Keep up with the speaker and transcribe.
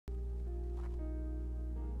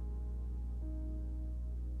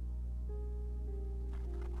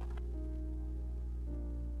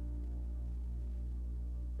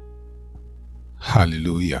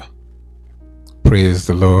Hallelujah. Praise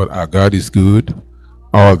the Lord. Our God is good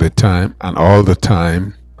all the time and all the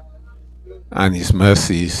time, and his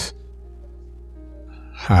mercies.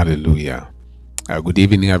 Hallelujah. Good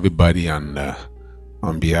evening, everybody, and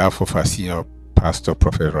on behalf of our senior pastor,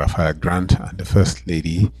 Prophet Raphael Grant, and the First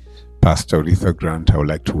Lady, Pastor Rita Grant, I would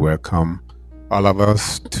like to welcome all of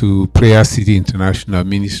us to Prayer City International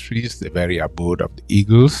Ministries, the very abode of the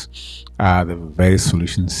Eagles, the very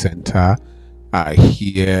Solution Center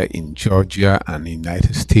here in Georgia and the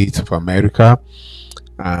United States of America.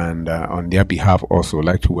 And on their behalf, also I'd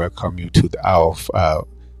like to welcome you to the hour of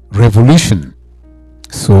revolution.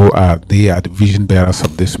 So they are the vision bearers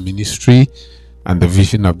of this ministry, and the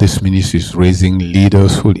vision of this ministry is raising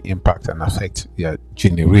leaders who will impact and affect their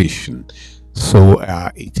generation. So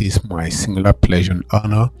it is my singular pleasure and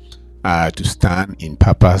honor to stand in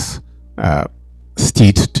Papa's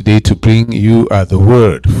stead today to bring you the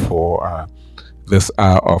word for this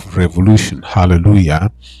hour of revolution.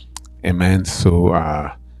 Hallelujah. Amen. So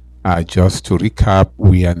just to recap,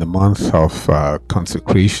 we are in the month of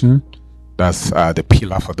consecration. That's the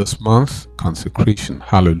pillar for this month, consecration.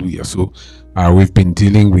 Hallelujah. So we've been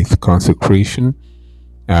dealing with consecration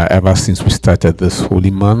ever since we started this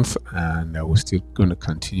holy month, and we're still going to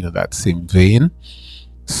continue that same vein.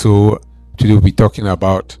 So today we'll be talking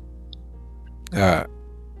about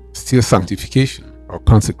still sanctification or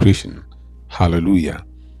consecration. Hallelujah.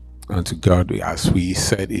 And to God, as we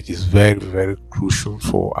said, it is very, very crucial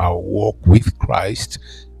for our walk with Christ,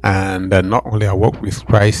 and not only our walk with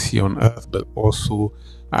Christ here on earth, but also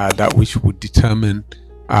that which would determine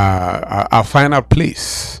our final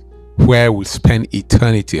place where we'll spend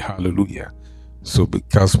eternity. Hallelujah. So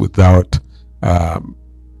because without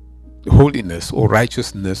holiness or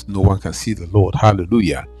righteousness, no one can see the Lord.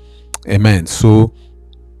 Hallelujah. Amen. So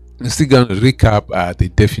I'm still going to recap the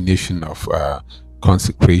definition of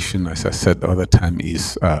consecration. As I said the other time,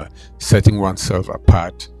 is setting oneself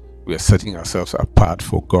apart. We are setting ourselves apart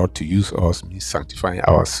for God to use us. It means sanctifying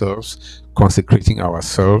ourselves, consecrating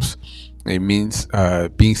ourselves. It means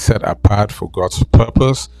being set apart for God's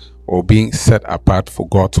purpose, or being set apart for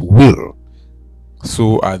God's will.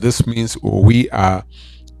 So this means we are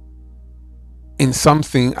in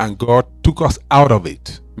something and God took us out of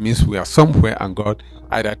it. It means we are somewhere and God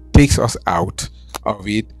either takes us out of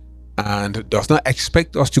it and does not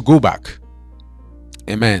expect us to go back.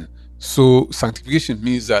 Amen. So sanctification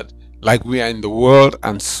means that like we are in the world,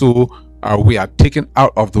 and so we are taken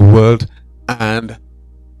out of the world, and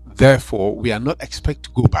therefore we are not expected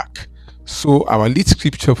to go back. So our lead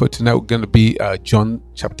scripture for tonight is going to be John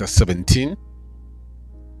chapter 17.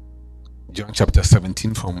 John chapter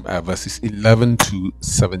 17 from verses 11 to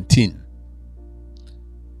 17.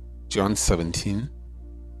 John 17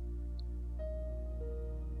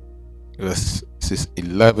 verses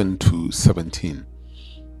 11 to 17.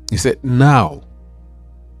 He said, "Now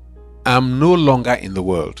I'm no longer in the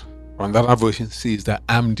world." Another version says that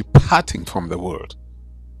I'm departing from the world.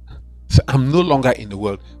 So I'm no longer in the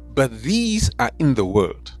world, but these are in the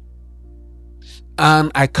world.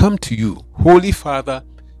 And I come to you, Holy Father,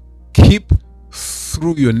 keep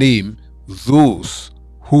through your name those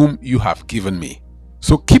whom you have given me.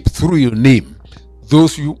 So keep through your name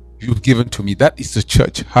those you've given to me. That is the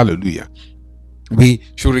church. Hallelujah. We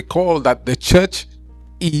should recall that the church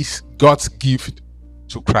is God's gift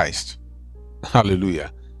to Christ.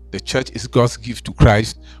 Hallelujah. The church is God's gift to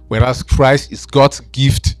Christ, whereas Christ is God's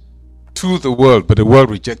gift to the world, but the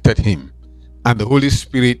world rejected him. And the Holy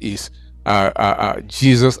Spirit is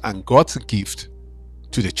Jesus and God's gift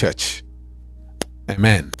to the church.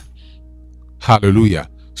 Amen. Hallelujah.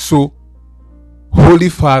 So, Holy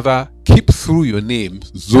Father, keep through your name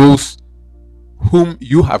those whom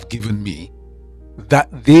you have given me, that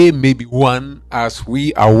they may be one as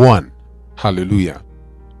we are one. Hallelujah.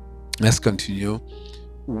 Let's continue.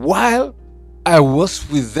 While I was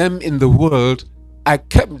with them in the world, I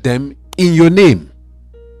kept them in your name.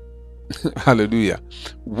 Hallelujah.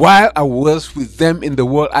 While I was with them in the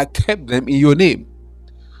world, I kept them in your name.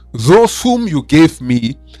 Those whom you gave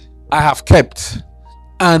me, I have kept,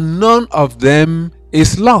 and none of them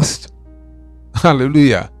is lost.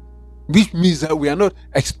 Hallelujah. Which means that we are not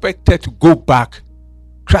expected to go back.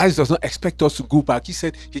 Christ does not expect us to go back. He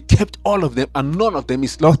said he kept all of them, and none of them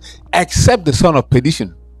is lost except the son of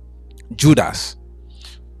perdition, Judas,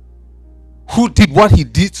 who did what he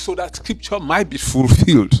did so that scripture might be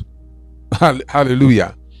fulfilled.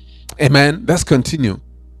 Hallelujah. Amen. Let's continue.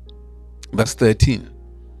 Verse 13.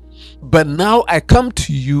 But now I come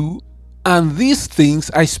to you, and these things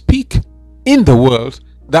I speak in the world,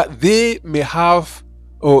 that they may have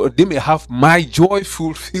or they may have my joy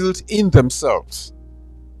fulfilled in themselves.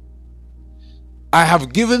 I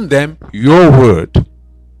have given them your word,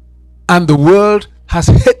 and the world has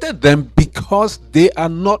hated them because they are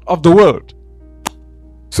not of the world.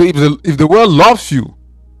 So if the world loves you,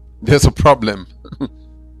 there's a problem.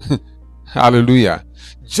 Hallelujah.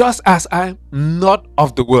 Just as I'm not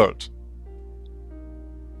of the world,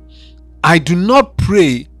 I do not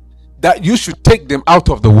pray that you should take them out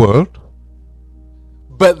of the world,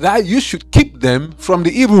 but that you should keep them from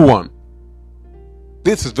the evil one.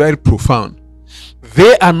 This is very profound.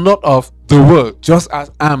 They are not of the world, just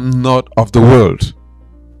as I'm not of the world.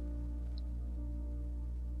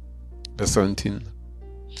 Verse 17.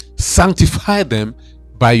 Sanctify them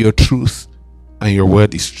by your truth, and your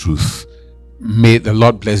word is truth. May the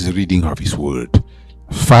Lord bless the reading of his word.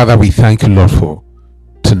 Father, we thank you, Lord, for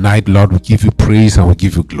tonight. Lord, we give you praise and we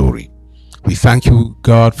give you glory. We thank you,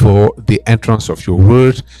 God, for the entrance of your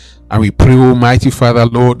word. And we pray, Almighty Father,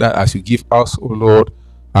 Lord, that as you give us, O Lord,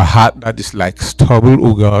 a heart that is like stubble,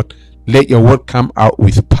 O God, let your word come out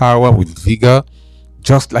with power, with vigor,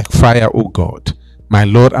 just like fire, O God. My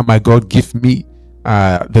Lord and my God, give me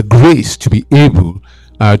the grace to be able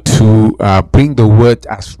to bring the word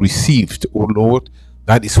as received, O Lord.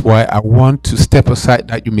 That is why I want to step aside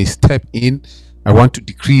that you may step in. I want to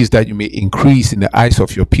decrease that you may increase in the eyes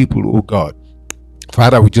of your people, O God.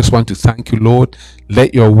 Father, we just want to thank you, Lord.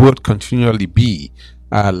 Let your word continually be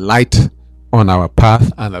a light on our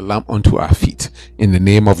path and a lamp unto our feet. In the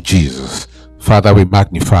name of Jesus. Father, we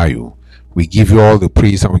magnify you. We give you all the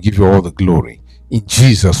praise and we give you all the glory. In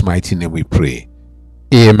Jesus' mighty name we pray.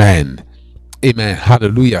 Amen. Amen.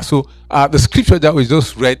 Hallelujah. So the scripture that we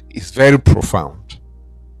just read is very profound.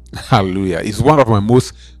 Hallelujah. It's one of my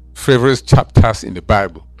most favorite chapters in the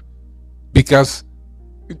Bible, because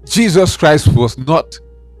Jesus Christ was not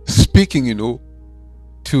speaking,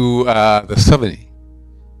 to the 70.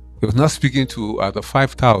 He was not speaking to the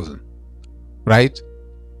 5,000, right?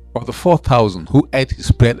 Or the 4,000 who ate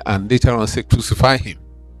his bread and later on said, crucify him.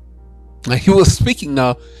 And he was speaking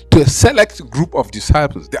now to a select group of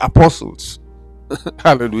disciples, the apostles.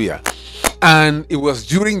 Hallelujah. And it was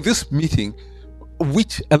during this meeting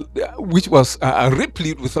which was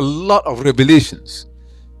replete with a lot of revelations.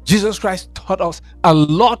 Jesus Christ taught us a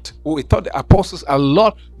lot, or he taught the apostles a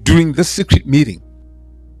lot during this secret meeting.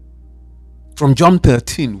 From John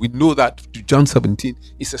 13, we know that to John 17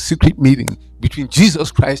 is a secret meeting between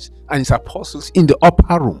Jesus Christ and his apostles in the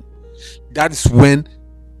upper room. That is when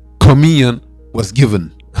communion was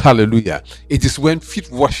given. Hallelujah. It is when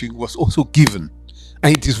feet washing was also given.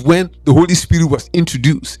 And it is when the Holy Spirit was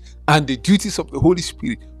introduced. And the duties of the Holy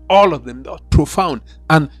Spirit, all of them are profound.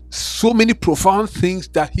 And so many profound things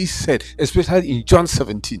that he said, especially in John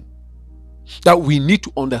 17, that we need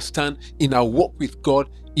to understand in our walk with God,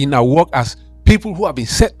 in our walk as people who have been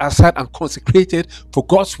set aside and consecrated for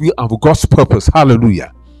God's will and for God's purpose.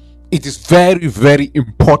 Hallelujah. It is very, very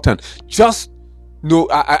important. Just know,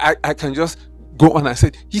 I can just go on and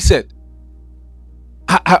say, he said,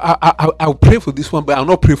 I'll pray for this one, but I'll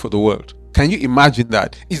not pray for the world. Can you imagine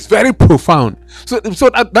that? It's very profound. So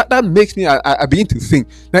that makes me, I begin to think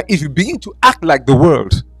that if you begin to act like the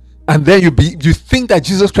world, and then you think that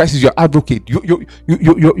Jesus Christ is your advocate,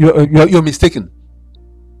 you're mistaken.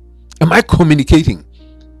 Am I communicating?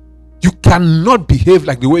 You cannot behave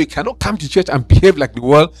like the world. You cannot come to church and behave like the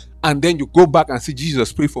world, and then you go back and say,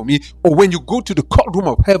 Jesus, pray for me. Or when you go to the courtroom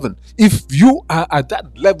of heaven, if you are at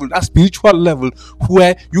that level, that spiritual level,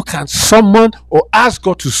 where you can summon or ask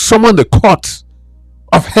God to summon the court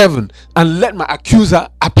of heaven and let my accuser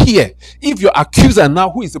appear. If your accuser now,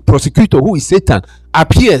 who is the prosecutor, who is Satan,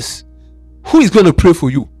 appears, who is going to pray for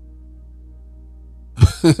you?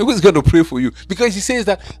 Who is going to pray for you? Because he says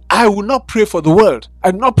that I will not pray for the world. I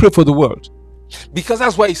will not pray for the world. Because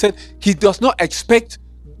that's why he said he does not expect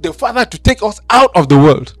the Father to take us out of the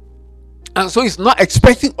world. And so he's not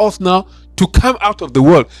expecting us now to come out of the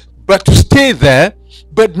world, but to stay there,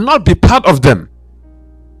 but not be part of them.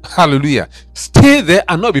 Hallelujah. Stay there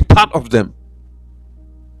and not be part of them.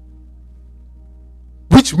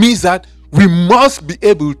 Which means that we must be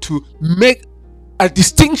able to make a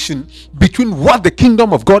distinction between what the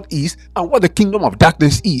kingdom of God is and what the kingdom of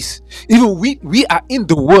darkness is. Even we are in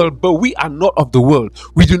the world, but we are not of the world.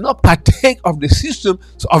 We do not partake of the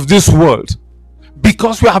systems of this world,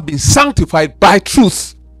 because we have been sanctified by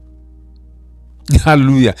truth.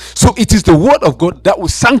 Hallelujah. So it is the word of God that will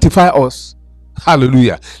sanctify us.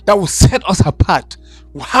 Hallelujah. That will set us apart.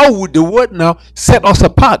 How would the word now set us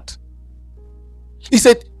apart? He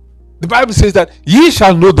said, the Bible says that ye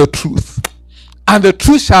shall know the truth, and the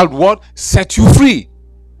truth shall what? Set you free.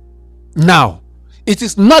 Now, It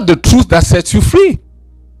is not the truth that sets you free.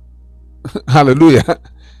 Hallelujah.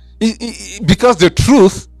 Because the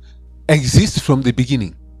truth exists from the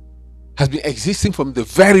beginning, has been existing from the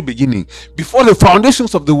very beginning. Before the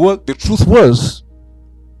foundations of the world, the truth was.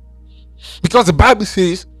 Because the Bible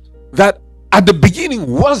says that at the beginning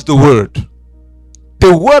was the Word.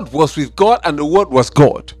 The Word was with God, and the Word was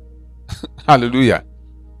God. Hallelujah.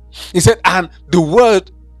 He said, and the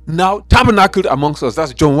Word now tabernacled amongst us.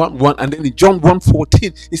 That's John 1:1. And then in John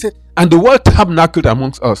 1:14, he said, and the Word tabernacled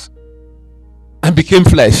amongst us and became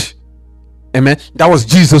flesh. Amen. That was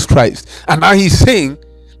Jesus Christ. And now he's saying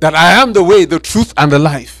that I am the way, the truth, and the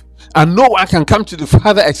life, and no one can come to the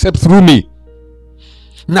Father except through me.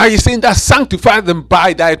 Now he's saying that sanctify them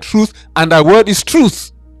by thy truth, and thy word is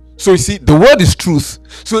truth. So you see, the word is truth.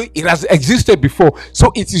 So it has existed before.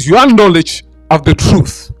 So it is your knowledge of the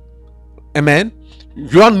truth. Amen.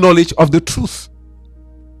 Your knowledge of the truth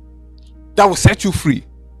that will set you free.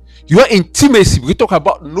 Your intimacy, we talk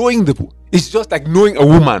about knowing it's just like knowing a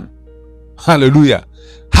woman. Hallelujah.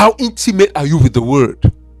 How intimate are you with the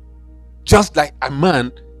word? Just like a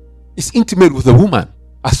man is intimate with a woman.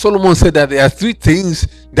 As Solomon said that there are three things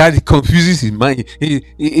that he confuses his mind.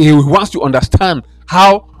 He wants to understand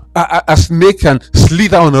how a snake can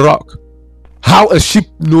slither on a rock, how a ship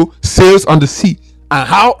sails on the sea, and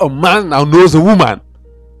how a man now knows a woman.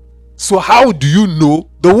 So how do you know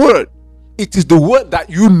the word? It is the word that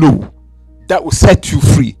you know that will set you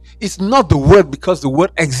free. It's not the word because the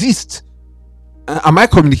word exists. Am I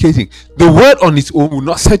communicating? The word on its own will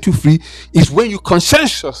not set you free. It's when you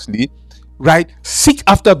conscientiously, right, seek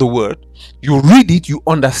after the word, you read it, you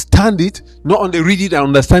understand it, not only read it and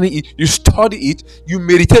understanding it, you study it, you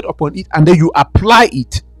meditate upon it, and then you apply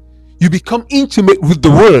it. You become intimate with the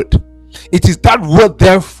word. It is that word,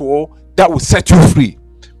 therefore, that will set you free.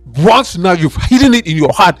 Once now you've hidden it in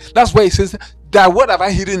your heart, that's why it says, that word have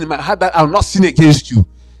I hidden in my heart that I'll not sin against you.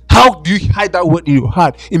 How do you hide that word in your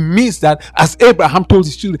heart? It means that as Abraham told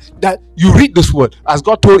his children, that you read this word, as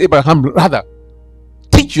God told Abraham, rather,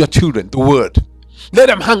 teach your children the word. Let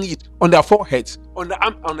them hang it on their foreheads, on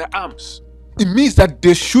their arms. It means that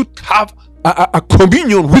they should have a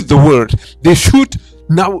communion with the word. They should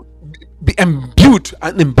now be imbued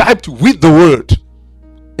and imbibed with the word.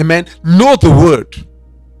 Amen. Know the word.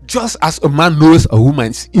 Just as a man knows a woman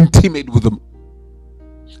is intimate with them.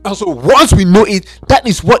 And so once we know it, that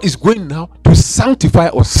is what is going now to sanctify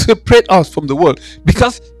or separate us from the world.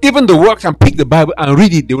 Because even the world can pick the Bible and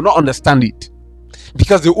read it, they will not understand it.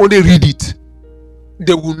 Because they only read it.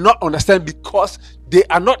 They will not understand because they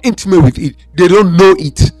are not intimate with it. They don't know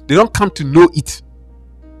it. They don't come to know it.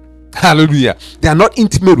 Hallelujah. They are not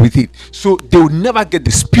intimate with it. So they will never get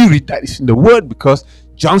the spirit that is in the word, because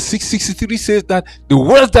John 6:63 says that the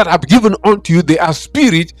words that I've given unto you, they are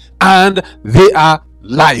spirit and they are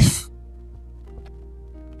life.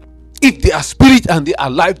 If they are spirit and they are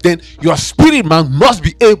life, then your spirit man must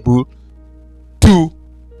be able to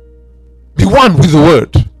be one with the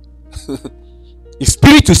word. It's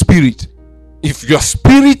spirit to spirit. If your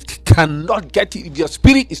spirit cannot get it, if your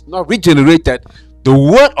spirit is not regenerated, the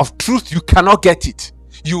word of truth, you cannot get it.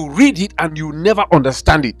 You read it and you never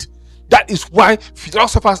understand it. That is why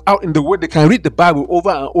philosophers out in the world, they can read the Bible over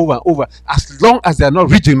and over and over. As long as they are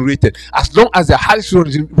not regenerated, as long as their heart is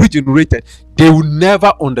regenerated, they will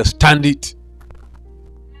never understand it.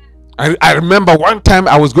 I remember one time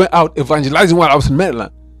I was going out evangelizing while I was in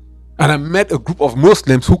Maryland, and I met a group of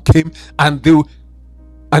Muslims who came, and they were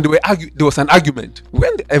arguing. There was an argument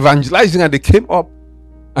when they evangelizing, and they came up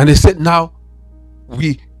and they said, now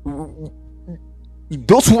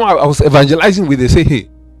those who I was evangelizing with, they say, hey,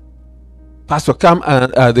 Pastor, come,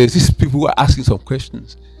 and there's these people who are asking some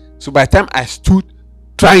questions. So by the time I stood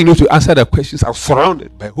trying to answer the questions, I was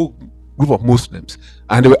surrounded by a whole group of Muslims,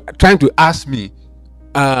 and they were trying to ask me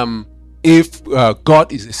if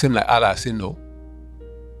God is the same like Allah. I said no.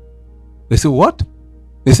 They said, what?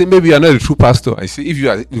 They said, maybe you are not a true pastor. I said, if you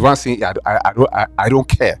are the one saying, I don't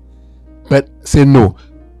care, but say no.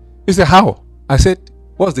 He said, how? I said,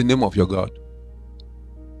 what's the name of your God?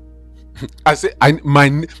 I said,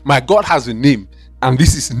 my God has a name, and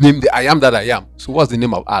this is the name, the I am that I am. So what's the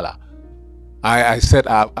name of Allah? I said,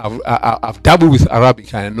 I've dabbled with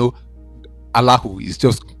Arabic, and I know Allahu is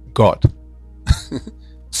just God.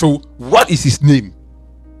 So what is his name?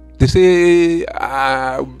 They say,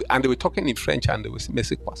 and they were talking in French, and they were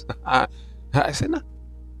saying, I said, no.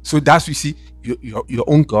 So that's, you see, your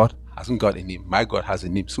own God hasn't got a name. My God has a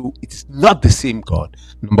name. So it's not the same God,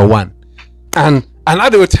 number one. And now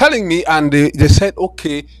they were telling me, and they said,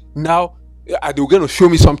 okay, now they were going to show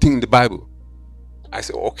me something in the Bible. I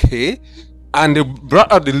said, okay. And they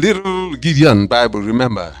brought out the little Gideon Bible,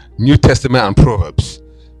 remember, New Testament and Proverbs.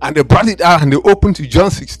 And they brought it out and they opened to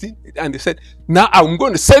John 16. And they said, now I'm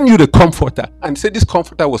going to send you the comforter. And they said this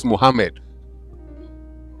comforter was Muhammad.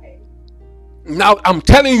 Now I'm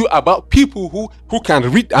telling you about people who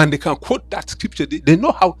can read and they can quote that scripture. They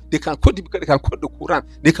know how they can quote it, because they can quote the Quran.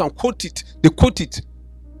 They can quote it. They quote it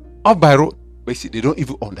off by road. But see, they don't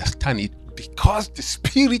even understand it because the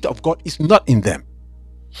Spirit of God is not in them.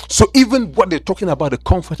 So even what they're talking about, the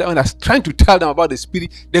comforter, when I was trying to tell them about the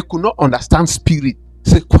Spirit, they could not understand Spirit.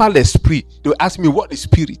 Say, qual esprit? They will ask me, what is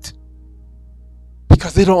Spirit?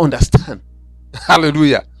 Because they don't understand.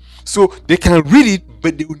 Hallelujah. So they can read it,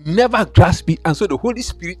 but they will never grasp it. And so the Holy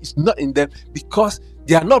Spirit is not in them because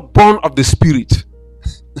they are not born of the Spirit.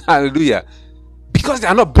 Hallelujah. Because they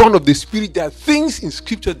are not born of the Spirit, there are things in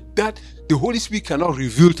Scripture that the Holy Spirit cannot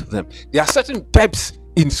reveal to them. There are certain types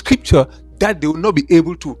in Scripture that they will not be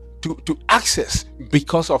able to access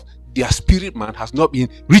because of their spirit man has not been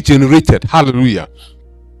regenerated. Hallelujah.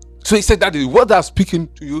 So he said that is what they're speaking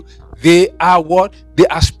to you. They are what? They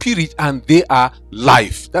are spirit and they are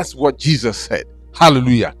life. That's what Jesus said.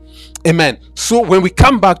 Hallelujah. Amen. So when we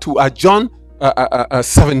come back to John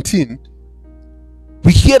 17,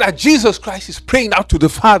 we hear that Jesus Christ is praying out to the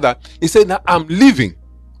Father. He said, now I'm leaving.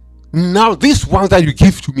 Now these ones that you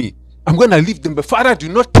give to me, I'm going to leave them. But Father, do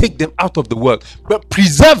not take them out of the world, but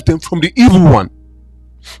preserve them from the evil one.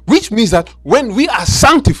 Which means that when we are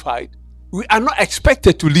sanctified, we are not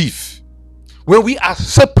expected to leave. When we are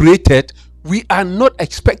separated, we are not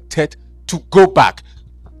expected to go back.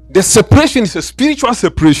 The separation is a spiritual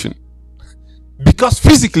separation. Because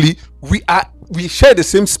physically, we share the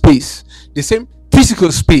same space, the same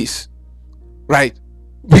physical space, right?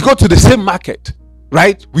 We go to the same market,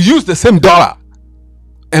 right? We use the same dollar.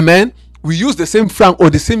 Amen. We use the same franc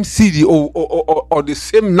or the same CD or the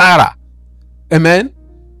same naira. Amen.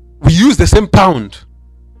 We use the same pound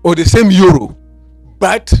or the same euro,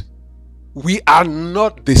 but we are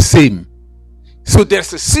not the same. So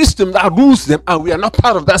there's a system that rules them, and we are not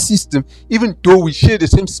part of that system, even though we share the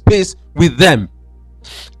same space with them.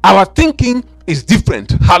 Our thinking is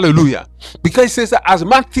different. Hallelujah. Because it says that as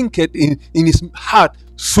man thinketh in his heart,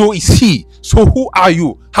 so is he. So who are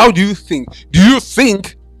you? How do you think? Do you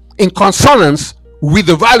think in consonance with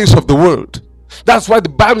the values of the world? That's why the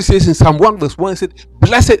Bible says in Psalm 1 verse 1, it said,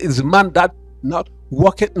 blessed is the man that not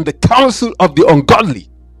walketh in the counsel of the ungodly.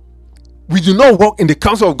 We do not walk in the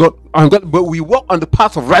counsel of God, ungodly, but we walk on the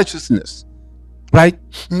path of righteousness, right?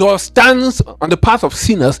 Nor stands on the path of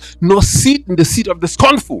sinners, nor sit in the seat of the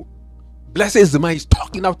scornful. Blessed is the man. He's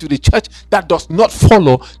talking out to the church that does not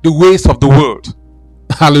follow the ways of the world.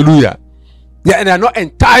 Hallelujah. Yeah, and they are not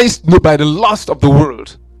enticed by the lust of the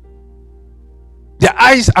world. Their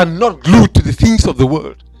eyes are not glued to the things of the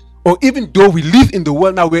world. Or even though we live in the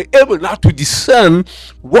world now, we're able now to discern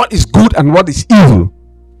what is good and what is evil.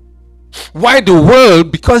 Why the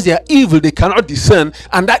world? Because they are evil, they cannot discern,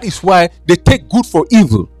 and that is why they take good for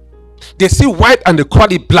evil. They see white and they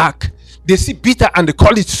call it black. They see bitter and they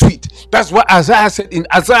call it sweet. That's what Isaiah said in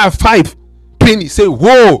Isaiah 5:20. Say,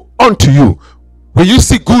 woe unto you when you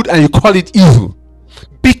see good and you call it evil.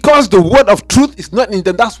 Because the word of truth is not in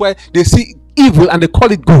them. That's why they see evil and they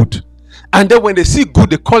call it good. And then when they see good,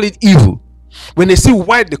 they call it evil. When they see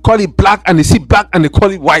white, they call it black, and they see black and they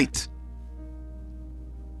call it white.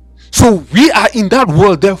 So we are in that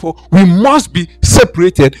world, therefore we must be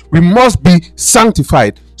separated, we must be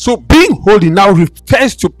sanctified. So being holy now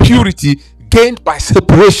refers to purity gained by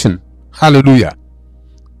separation. Hallelujah.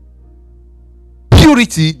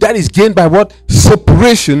 Purity that is gained by what?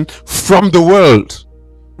 Separation from the world.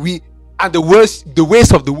 We are the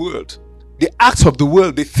ways of the world, the acts of the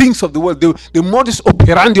world, the things of the world, the modus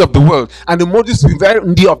operandi of the world, and the modus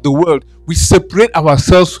vivendi of the world. We separate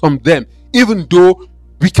ourselves from them, even though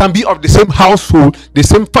we can be of the same household, the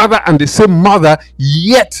same father and the same mother,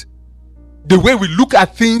 yet the way we look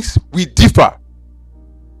at things, we differ.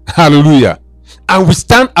 Hallelujah. And we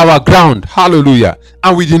stand our ground. Hallelujah.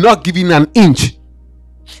 And we do not give in an inch.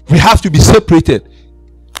 We have to be separated.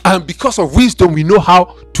 And because of wisdom, we know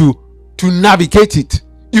how to navigate it.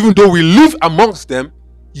 Even though we live amongst them,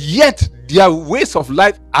 yet their ways of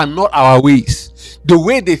life are not our ways. The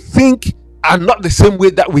way they think are not the same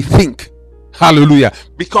way that we think. Hallelujah.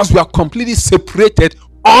 Because we are completely separated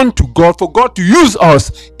unto God, for God to use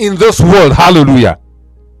us in this world. Hallelujah.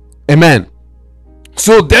 Amen.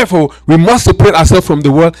 So therefore, we must separate ourselves from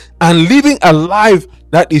the world and living a life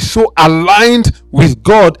that is so aligned with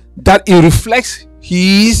God that it reflects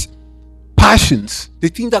His passions, the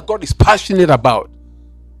thing that God is passionate about.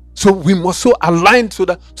 So we must so align so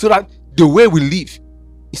that the way we live,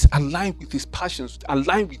 is aligned with his passions,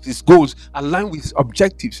 aligned with his goals, aligned with his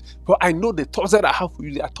objectives. For I know the thoughts that I have for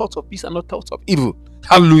you, they are thoughts of peace and not thoughts of evil.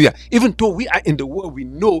 Hallelujah. Even though we are in the world, we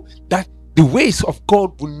know that the ways of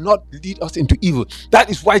God will not lead us into evil. That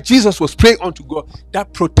is why Jesus was praying unto God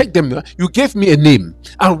that protect them. You gave me a name,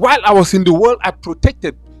 and while I was in the world, I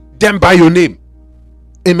protected them by your name.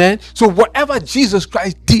 Amen. So whatever Jesus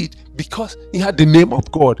Christ did, because he had the name of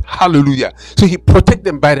God, hallelujah, so he protected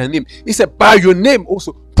them by their name. He said, by your name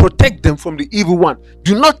also protect them from the evil one.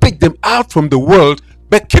 Do not take them out from the world,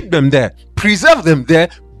 but keep them there, preserve them there,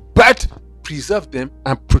 but preserve them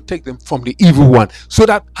and protect them from the evil one. So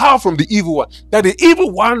that how from the evil one? That the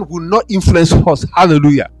evil one will not influence us.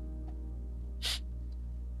 Hallelujah.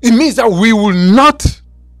 It means that we will not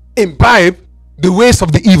imbibe the ways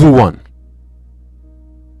of the evil one.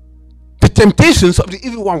 The temptations of the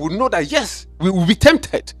evil one will know that yes, we will be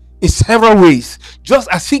tempted in several ways, just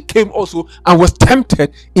as he came also and was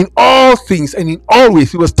tempted in all things and in all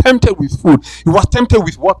ways. He was tempted with food. He was tempted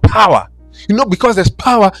with what? Power. You know, because there's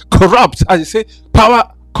power corrupts, as you say,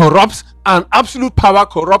 power corrupts, and absolute power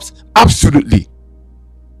corrupts absolutely.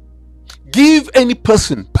 Give any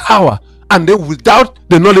person power, and then without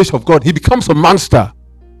the knowledge of God, he becomes a monster.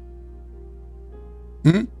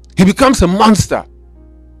 He becomes a monster.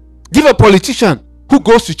 Give a politician who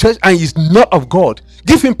goes to church and is not of God,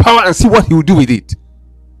 give him power and see what he will do with it.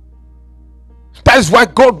 That is why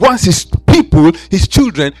God wants his people, his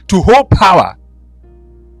children, to hold power.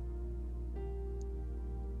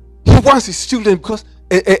 He wants his children because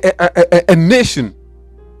a nation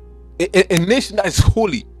that is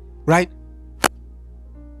holy, right,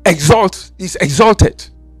 is exalted.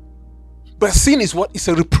 But sin is what? It's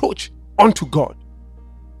a reproach unto God.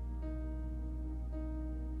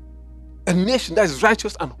 A nation that is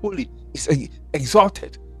righteous and holy is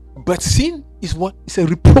exalted, but sin is what? It's a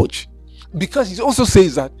reproach, because he also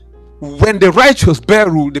says that when the righteous bear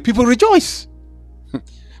rule, the people rejoice,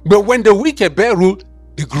 but when the wicked bear rule,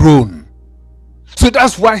 they groan. So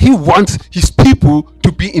that's why he wants his people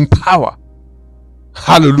to be in power.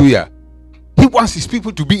 Hallelujah. He wants his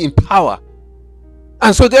people to be in power.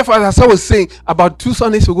 And so therefore, as I was saying about 2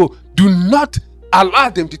 Sundays ago, do not allow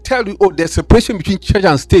them to tell you, oh, there's separation between church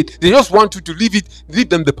and state. They just want you to leave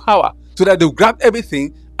them the power so that they'll grab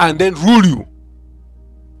everything and then rule you.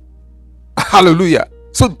 Hallelujah.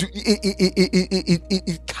 So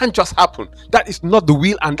it can't just happen. That is not the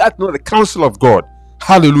will, and that's not the counsel of God.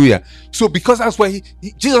 Hallelujah. So because that's why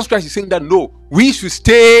Jesus Christ is saying that no, we should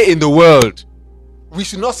stay in the world. We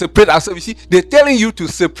should not separate ourselves. You see, they're telling you to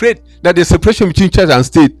separate, that there's separation between church and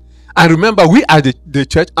state. And remember, we are the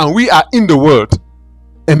church and we are in the world.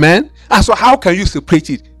 Amen. And so how can you separate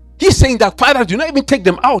it? He's saying that, Father, do not even take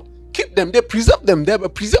them out. Keep them there, preserve them there,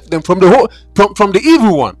 but preserve them from from the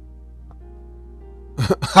evil one.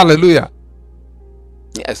 Hallelujah.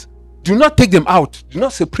 Yes. Do not take them out. Do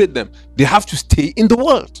not separate them. They have to stay in the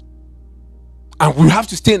world. And we have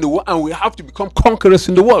to stay in the world, and we have to become conquerors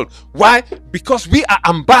in the world. Why? Because we are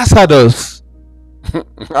ambassadors.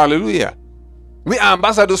 Hallelujah. We are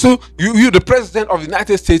ambassadors. So you, the president of the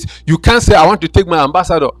United States, you can't say, I want to take my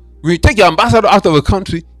ambassador. When you take your ambassador out of a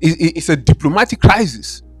country, it's a diplomatic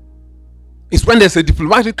crisis. It's when there's a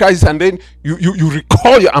diplomatic crisis and then you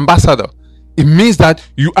recall your ambassador. It means that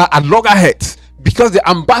you are at loggerheads, because the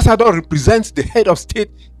ambassador represents the head of state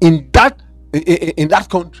in that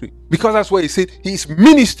country. Because that's why he said he is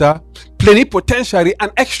minister, plenipotentiary,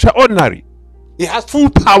 and extraordinary. He has full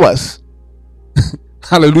powers.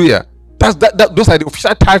 Hallelujah. Those are the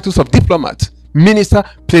official titles of diplomats: minister,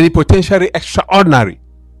 plenipotentiary, extraordinary.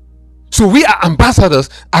 So we are ambassadors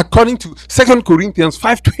according to 2 Corinthians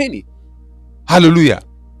 5:20. Hallelujah.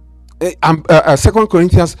 2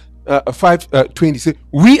 Corinthians 5:20 say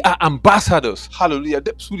we are ambassadors. Hallelujah.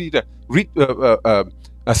 Read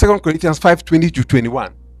 2 Corinthians 5:20 to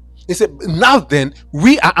 21. He said, now then,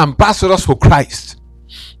 we are ambassadors for Christ,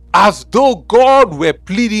 as though God were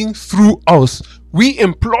pleading through us. We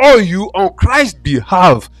implore you on Christ's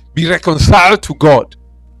behalf, be reconciled to God.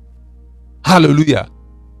 Hallelujah.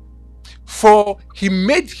 For he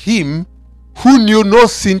made him who knew no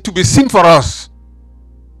sin to be sin for us.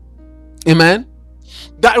 Amen.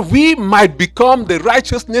 That we might become the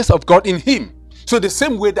righteousness of God in him. So the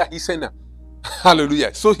same way that he sent us.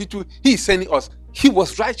 Hallelujah. So he is sending us. He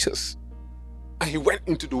was righteous and he went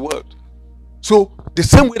into the world. So the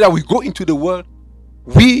same way that we go into the world,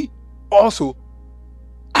 we also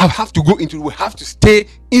have to go into, we have to stay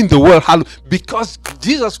in the world. Because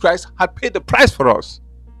Jesus Christ had paid the price for us.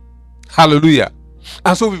 Hallelujah.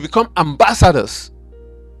 And so we become ambassadors.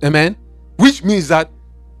 Amen. Which means that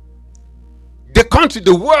the country,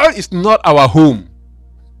 the world is not our home.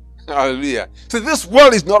 Hallelujah. So this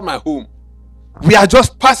world is not my home. We are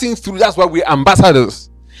just passing through. That's why we're ambassadors.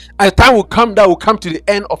 A time will come that will come to the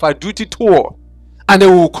end of our duty tour, and they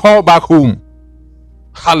will call back home.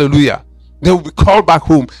 Hallelujah. They will be called back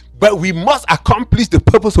home. But we must accomplish the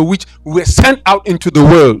purpose of which we were sent out into the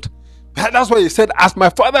world. That's why he said, as my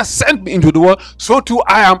Father sent me into the world, so too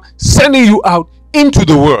I am sending you out into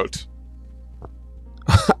the world.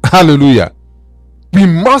 Hallelujah. We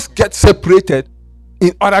must get separated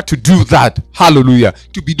in order to do that. Hallelujah.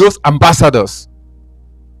 To be those ambassadors.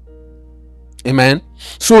 Amen.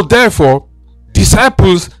 So therefore,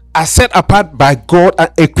 disciples are set apart by God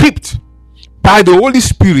and equipped by the Holy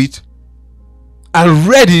Spirit and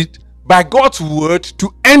readied by God's word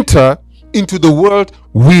to enter into the world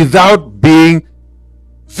without being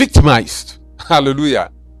victimized.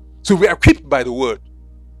 Hallelujah. So we are equipped by the word,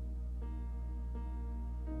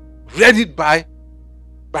 readied by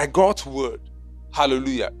God's word.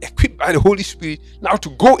 Hallelujah. Equipped by the Holy Spirit now to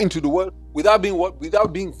go into the world without being what?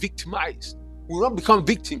 Without being victimized. We will not become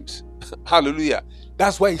victims. Hallelujah.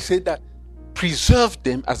 That's why he said that preserve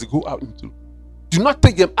them as they go out into. Do not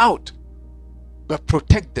take them out, but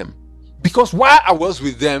protect them. Because while I was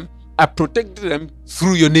with them, I protected them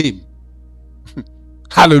through your name.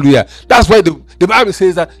 Hallelujah. That's why the Bible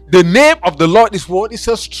says that the name of the Lord is what? It's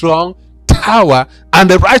a strong tower, and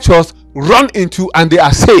the righteous run into and they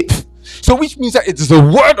are safe. So which means that it is the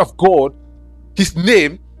word of God, his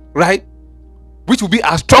name, right, which will be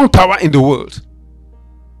a strong tower in the world.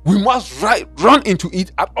 We must run into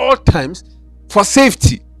it at all times for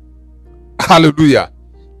safety. Hallelujah.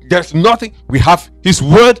 There's nothing. We have his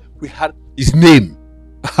word, we have his name.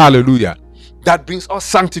 Hallelujah. That brings us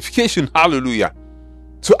sanctification. Hallelujah.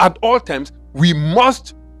 So at all times, we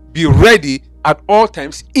must be ready at all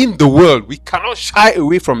times in the world. We cannot shy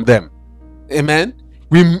away from them. Amen.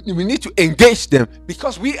 We need to engage them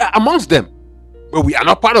because we are amongst them, but we are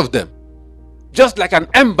not part of them. Just like an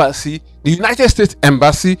embassy, the United States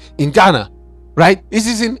Embassy in Ghana, right? This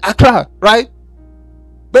is in Accra, right?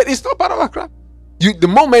 But it's not part of Accra. The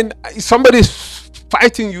moment somebody is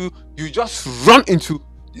fighting you, you just run into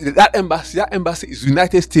that embassy. That embassy is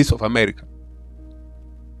United States of America,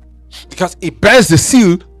 because it bears the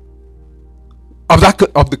seal of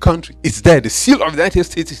the country. It's there. The seal of the United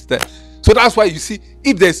States is there. So that's why you see,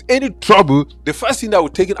 if there's any trouble, the first thing that will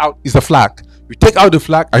take it out is the flag. You take out the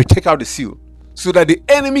flag and you take out the seal, so that the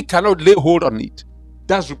enemy cannot lay hold on it.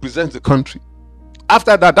 That represents the country.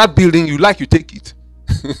 After that, that building, you take it.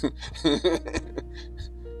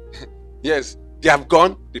 Yes, they have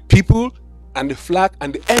gone. The people and the flag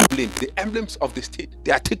and the emblems of the state,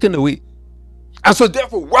 they are taken away. And so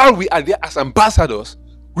therefore, while we are there as ambassadors,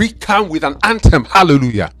 we come with an anthem,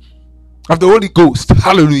 hallelujah, of the Holy Ghost,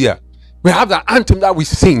 hallelujah. We have the anthem that we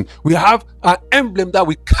sing. We have an emblem that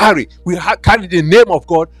we carry. We carry the name of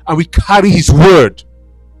God, and we carry his word.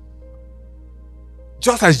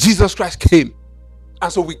 Just as Jesus Christ came.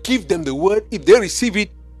 And so we give them the word. If they receive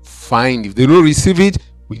it, fine. If they don't receive it,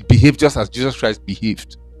 we behave just as Jesus Christ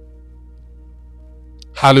behaved.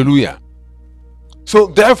 Hallelujah. So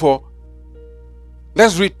therefore,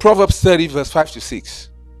 let's read Proverbs 30 verse 5 to 6.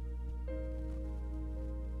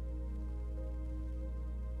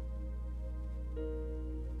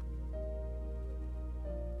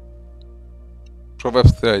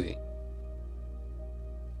 Proverbs 30.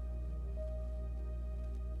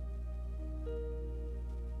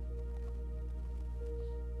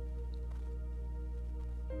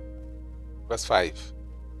 Verse 5.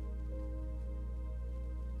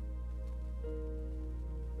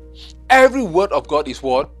 Every word of God is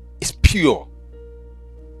what? Is pure.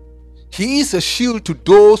 He is a shield to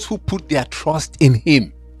those who put their trust in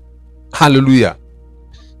him. Hallelujah.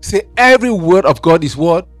 Say, every word of God is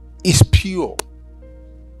what? Is pure.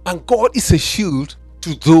 And God is a shield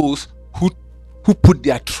to those who put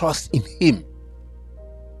their trust in him.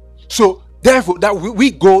 So therefore, that we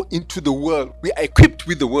go into the world, we are equipped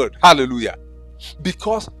with the word. Hallelujah.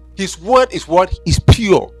 Because his word is what? Is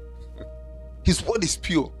pure. His word is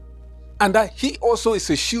pure. And that he also is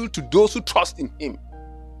a shield to those who trust in him.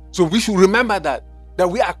 So we should remember that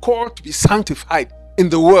we are called to be sanctified in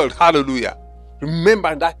the world. Hallelujah.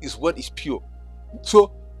 Remember that his word is pure.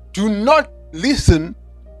 So do not listen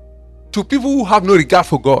to people who have no regard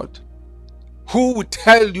for God, who will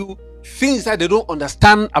tell you things that they don't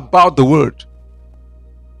understand about the word.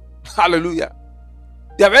 Hallelujah.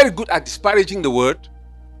 They are very good at disparaging the word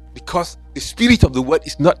because the spirit of the word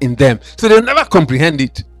is not in them. So they'll never comprehend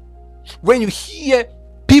it. When you hear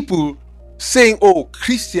people saying, oh,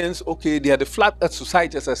 Christians, okay, they are the flat earth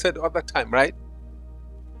society, as I said the other time, right?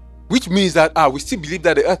 Which means that we still believe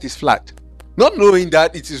that the earth is flat. not knowing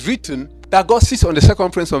that it is written that God sits on the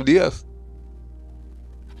circumference of the earth.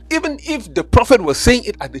 Even if the prophet was saying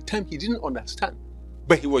it at the time, he didn't understand,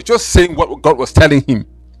 but he was just saying what God was telling him.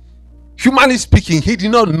 Humanly speaking, he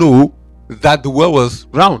did not know that the world was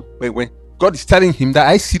round. But when God is telling him that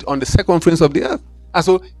I sit on the circumference of the earth, and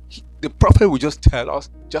so the prophet will just tell us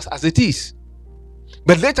just as it is.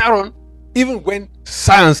 But later on, even when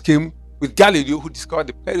science came with Galileo, who discovered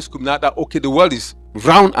the periscope, now that okay, the world is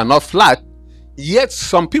round and not flat, yet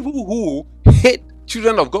some people who hate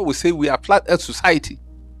children of God will say we are flat earth society.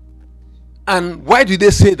 And why do they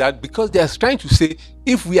say that? Because they are trying to say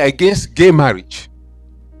if we are against gay marriage,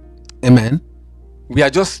 amen, we are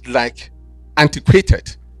just like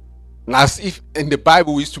antiquated, as if in the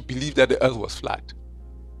Bible we used to believe that the earth was flat.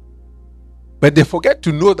 But they forget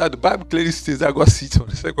to know that the Bible clearly states that God sits on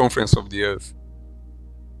the circumference of the earth.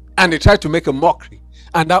 And they try to make a mockery.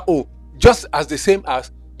 And that, oh, just as the same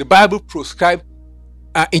as the Bible prescribes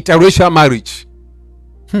interracial marriage.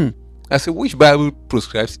 I said, which Bible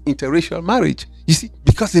prescribes interracial marriage? You see,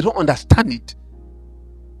 because they don't understand it.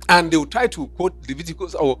 And they will try to quote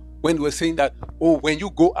Leviticus, or when they were saying that, oh, when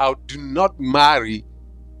you go out, do not marry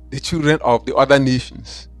the children of the other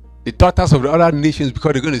nations, the daughters of the other nations,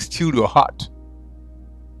 because they're going to steal your heart.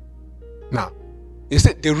 Now, he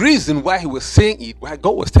said the reason why he was saying it, why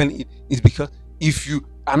God was telling it, is because if you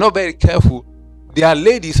are not very careful, their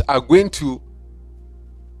ladies are going to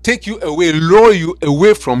take you away, lure you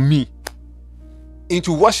away from me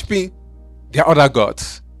into worshiping their other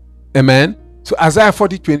gods. Amen. So Isaiah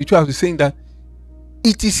 40:22, I was saying that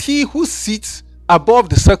it is he who sits above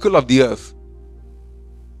the circle of the earth.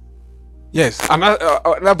 Yes,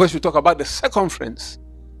 another verse will talk about the circumference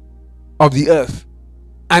of the earth,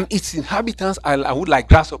 and its inhabitants are like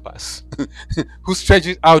grasshoppers, who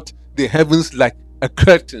stretches out the heavens like a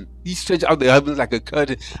curtain. He stretched out the heavens like a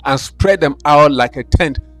curtain and spread them out like a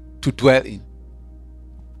tent to dwell in.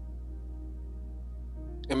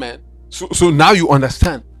 Amen. So now you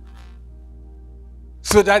understand.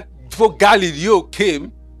 So that before Galileo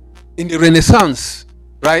came in the Renaissance,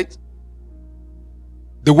 right?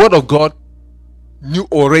 The word of God knew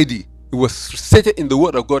already. It was stated in the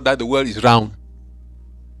word of God that the world is round.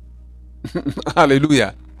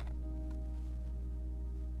 Hallelujah.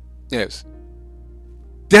 Yes.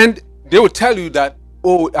 Then they will tell you that,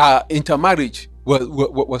 oh, intermarriage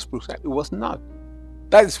was prescribed. It was not.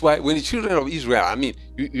 That is why when the children of Israel, I mean,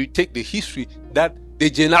 you take the history, that the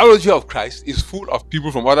genealogy of Christ is full of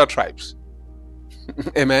people from other tribes.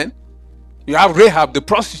 Amen. You have Rahab the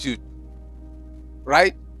prostitute,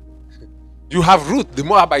 right? You have Ruth the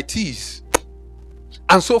Moabitess,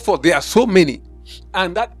 and so forth. There are so many.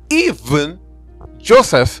 And that even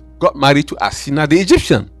Joseph got married to Asina the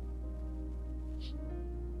Egyptian.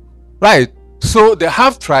 Right? So the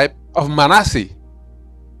half tribe of Manasseh,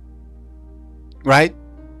 right,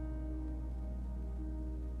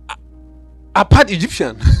 are part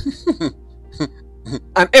Egyptian.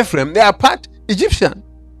 And Ephraim, they are part Egyptian.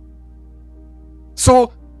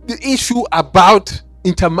 So the issue about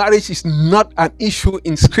intermarriage is not an issue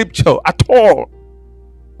in scripture at all.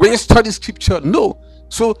 When you study scripture, no.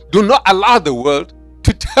 So do not allow the world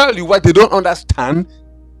to tell you what they don't understand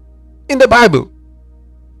in the Bible.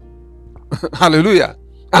 Hallelujah.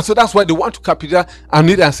 And so that's why they want to capitalize and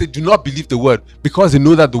read and say, do not believe the word, because they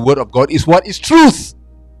know that the word of God is what is truth.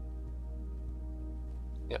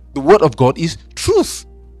 Yeah. The word of God is truth.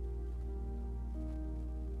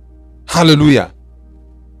 Hallelujah.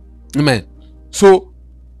 Amen. So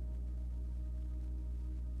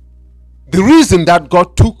the reason that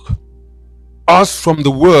God took us from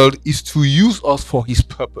the world is to use us for his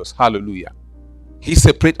purpose. Hallelujah. He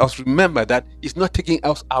separates us. Remember that he's not taking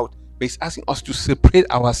us out, but he's asking us to separate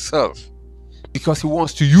ourselves, because he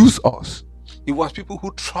wants to use us. He wants people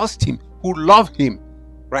who trust him, who love him,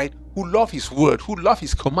 right? Who love his word, who love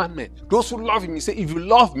his commandment. Those who love him, he said, if you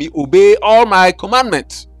love me, obey all my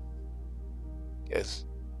commandments. Yes.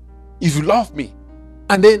 If you love me.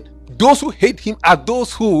 And then those who hate him are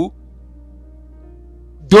those who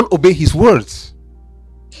don't obey his words.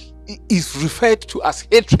 It is referred to as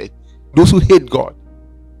hatred. Those who hate God.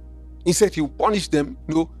 He said he will punish them,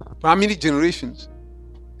 for how many generations?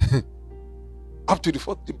 Up to the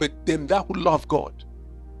 40th. But them that who love God,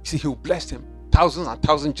 he said he will bless them thousands and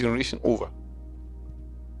thousands generations over.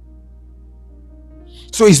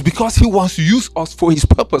 So it's because he wants to use us for his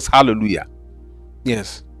purpose. Hallelujah.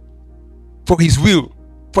 Yes. For his will,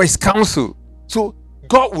 for his counsel. So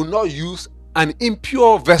God will not use an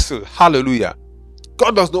impure vessel. Hallelujah.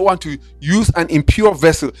 God does not want to use an impure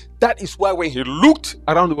vessel. That is why when he looked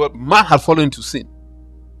around the world, man had fallen into sin.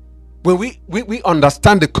 When we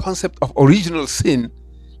understand the concept of original sin,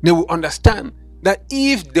 then we understand that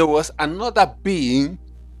if there was another being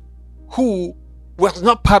who was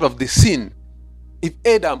not part of the sin, if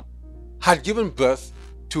Adam had given birth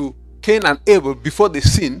to Cain and Abel before they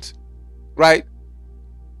sinned, right?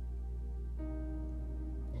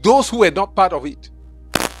 Those who were not part of it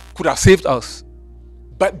could have saved us.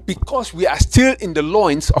 But because we are still in the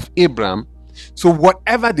loins of Abraham, so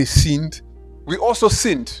whatever they sinned, we also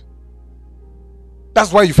sinned.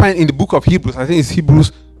 That's why you find in the book of Hebrews, I think it's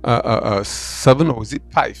Hebrews 7 or is it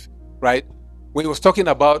 5, right? When he was talking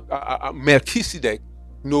about Melchizedek,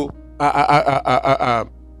 a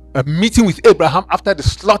meeting with Abraham after the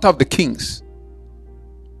slaughter of the kings,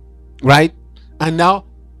 right? And now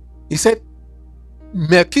he said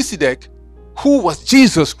Melchizedek, who was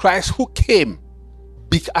Jesus Christ, who came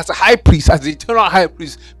as a high priest, as the eternal high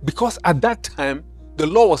priest, because at that time the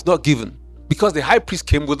law was not given, because the high priest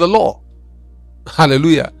came with the law.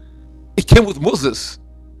 Hallelujah. It came with Moses.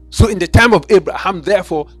 So in the time of Abraham,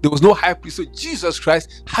 therefore, there was no high priest. So Jesus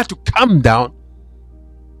Christ had to come down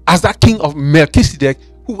as that king of Melchizedek,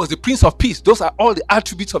 who was the Prince of Peace. Those are all the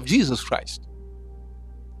attributes of Jesus Christ.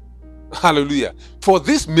 Hallelujah. For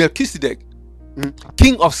this Melchizedek,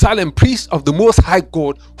 king of Salem, priest of the Most High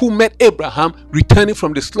God, who met Abraham returning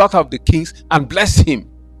from the slaughter of the kings and blessed him.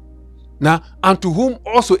 Now, unto whom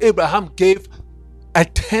also Abraham gave a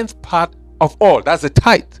 10th part of all. That's the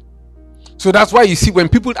tithe. So that's why you see when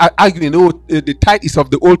people are arguing, oh, the tithe is of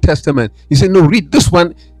the Old Testament. You say, no, read this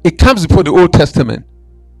one. It comes before the Old Testament.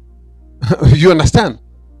 You understand?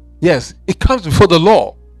 Yes, it comes before the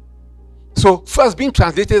law. So first being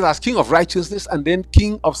translated as king of righteousness, and then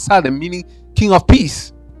king of Salem, meaning king of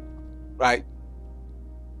peace. Right?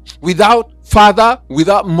 Without father,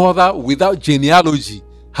 without mother, without genealogy,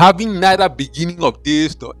 having neither beginning of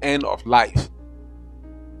days nor end of life.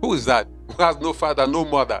 Who is that? Who has no father, no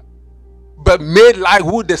mother, but made like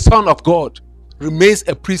who the Son of God, remains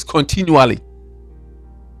a priest continually.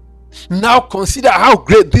 Now consider how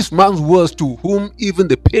great this man was, to whom even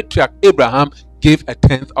the patriarch Abraham gave a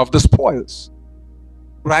 10th of the spoils.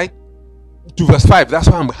 Right? To verse 5, that's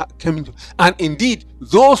what I'm coming to. And indeed,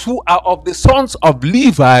 those who are of the sons of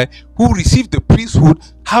Levi, who receive the priesthood,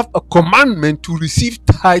 have a commandment to receive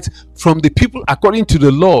tithes from the people according to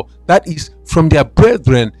the law, that is, from their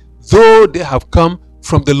brethren, though they have come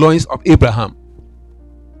from the loins of Abraham.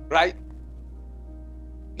 Right?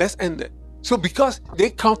 Let's end it. So because they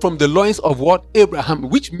come from the loins of what? Abraham,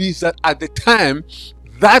 which means that at the time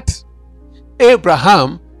that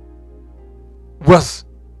Abraham was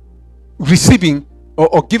receiving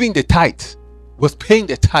or giving the tithe, was paying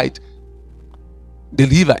the tithe, the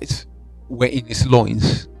Levites were in his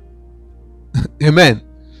loins. Amen.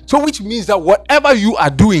 So which means that whatever you are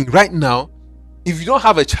doing right now, if you don't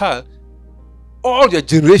have a child, all your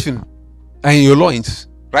generation are in your loins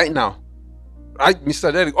right now. Right,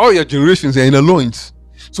 Mr. Derek? All your generations are in the loins.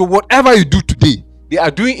 So whatever you do today, they are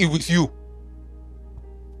doing it with you.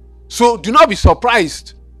 So do not be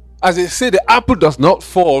surprised, as they say, the apple does not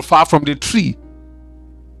fall far from the tree,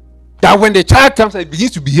 that when the child comes and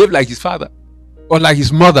begins to behave like his father or like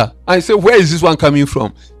his mother, and you say, where is this one coming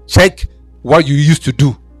from? Check what you used to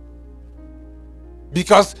do,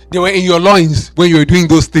 because they were in your loins when you were doing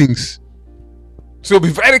those things. So be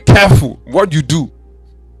very careful what you do.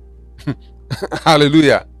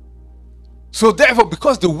 Hallelujah. So therefore,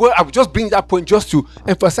 because the world, I will just bring that point just to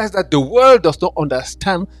emphasize that the world does not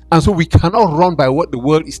understand, and so we cannot run by what the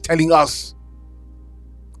world is telling us.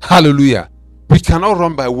 Hallelujah. We cannot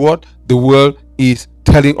run by what the world is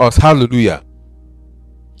telling us. Hallelujah.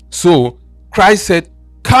 So Christ said,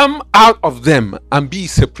 come out of them and be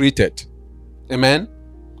separated. Amen.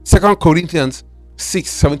 2 Corinthians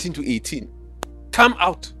 6:17-18. Come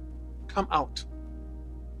out. Come out.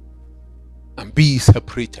 And be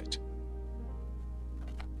separated.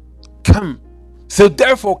 Come. So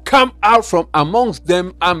therefore, come out from amongst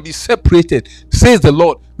them and be separated, says the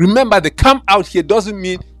Lord. Remember, the come out here doesn't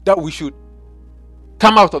mean that we should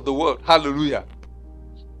come out of the world. Hallelujah.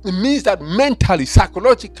 It means that mentally,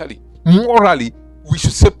 psychologically, morally, we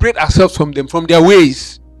should separate ourselves from them, from their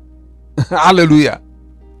ways. Hallelujah.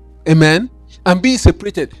 Amen. And be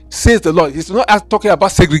separated, says the Lord. He's not talking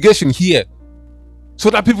about segregation here, so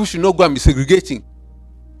that people should not go and be segregating.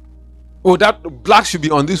 Or that blacks should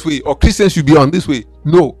be on this way, or Christians should be on this way.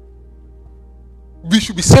 No. We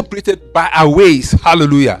should be separated by our ways.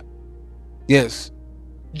 Hallelujah. Yes.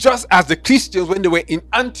 Just as the Christians, when they were in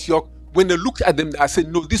Antioch, when they looked at them, they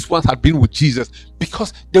said, no, these ones had been with Jesus,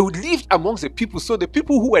 because they would live amongst the people. So the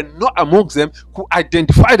people who were not amongst them could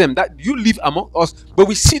identify them, that you live among us, but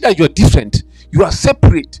we see that you're different. You are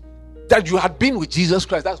separate. that you had been with Jesus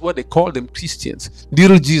Christ. That's what they call them, Christians,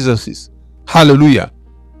 little Jesuses. Hallelujah.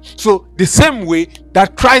 So the same way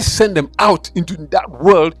that Christ sent them out into that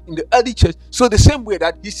world in the early church, so the same way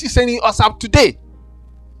that He's sending us out today.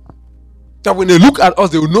 That when they look at us,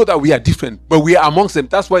 they will know that we are different, but we are amongst them.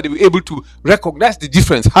 That's why they were able to recognize the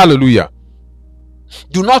difference. Hallelujah.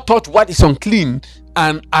 Do not touch what is unclean,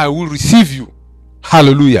 and I will receive you.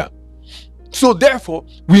 Hallelujah. So therefore,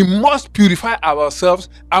 we must purify ourselves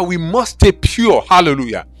and we must stay pure.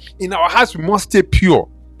 Hallelujah. In our hearts, we must stay pure.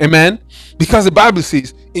 Amen. Because the Bible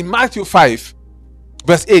says in Matthew 5,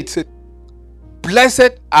 verse 8, said,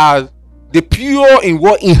 blessed are the pure in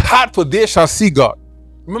what? In heart, for they shall see God.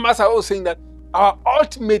 Remember, as I was saying, that our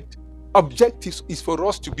ultimate objective is for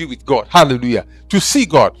us to be with God. Hallelujah. To see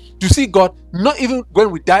God. To see God, not even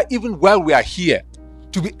when we die, even while we are here.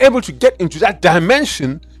 To be able to get into that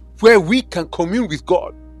dimension where we can commune with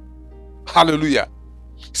God. Hallelujah.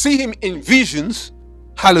 See Him in visions.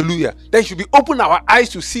 Hallelujah. That should be open our eyes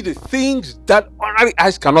to see the things that ordinary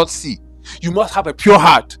eyes cannot see. You must have a pure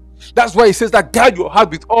heart. That's why He says that guard your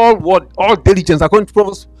heart with all diligence. According to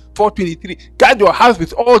Proverbs 4:23, guard your heart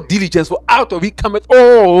with all diligence, for out of it cometh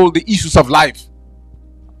all the issues of life.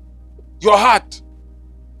 Your heart.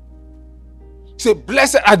 Say,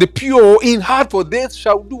 blessed are the pure in heart, for they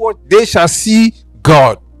shall do what? They shall see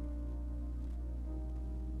God.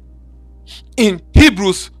 In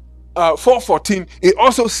Hebrews 4:14, it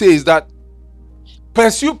also says that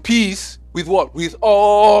pursue peace with what? With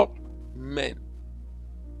all men.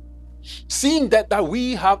 Seeing that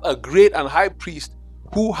we have a great and high priest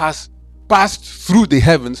who has passed through the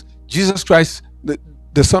heavens, Jesus Christ,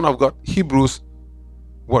 the Son of God. Hebrews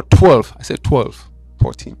 12? I said 12,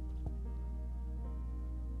 14.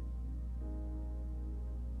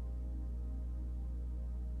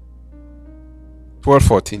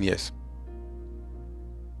 Yes.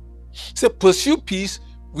 Say, pursue peace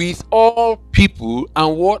with all people,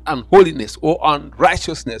 and what? And holiness, or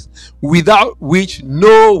unrighteousness, without which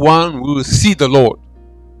no one will see the Lord.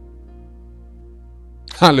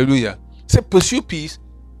 Hallelujah. Say, pursue peace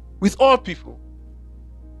with all people,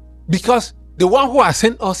 because the one who has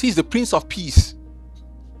sent us, He is the Prince of Peace.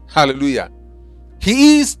 Hallelujah.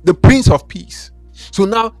 He is the Prince of Peace. So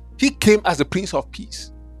now He came as the Prince of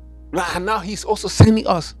Peace, and now He's also sending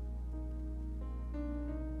us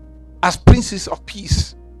as princes of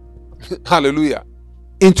peace. Hallelujah.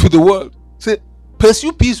 Into the world. Say,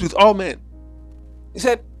 pursue peace with all men. He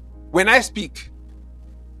said, when I speak,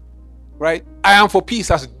 right, I am for peace,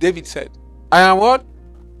 as David said. I am what?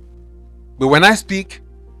 But when I speak,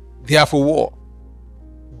 they are for war.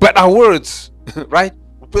 But our words, right,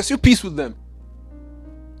 pursue peace with them.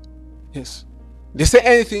 Yes. They say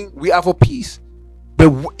anything, we are for peace.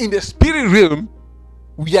 But in the spirit realm,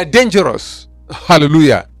 we are dangerous.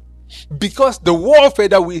 Hallelujah. Because the warfare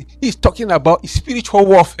that he's talking about is spiritual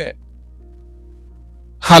warfare.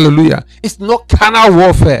 Hallelujah. It's not carnal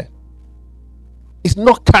warfare. It's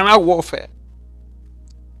not carnal warfare.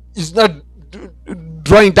 It's not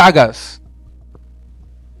drawing daggers,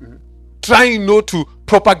 trying not to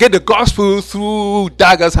propagate the gospel through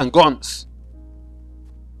daggers and guns,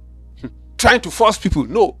 trying to force people.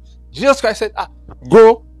 No. Jesus Christ said,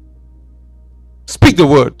 go speak the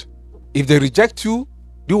word. If they reject you,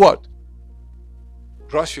 do what?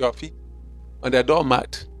 Brush your feet on their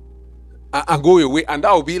doormat and go away, and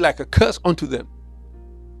that will be like a curse unto them.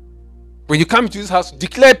 When you come to this house,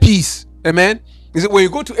 declare peace. Amen. He said, when you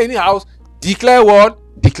go to any house, declare what?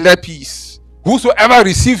 Declare peace. Whosoever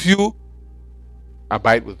receives you,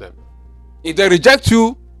 abide with them. If they reject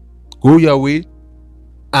you, go your way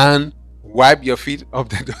and wipe your feet off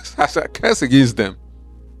the doors as a curse against them.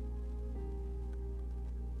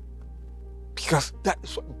 Because that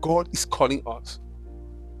is what God is calling us.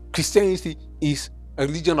 Christianity is a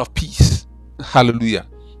religion of peace. Hallelujah.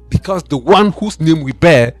 Because the one whose name we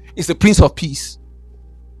bear is the Prince of Peace.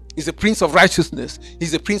 He's the Prince of Righteousness.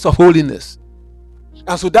 He's the Prince of Holiness.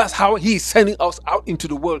 And so that's how He is sending us out into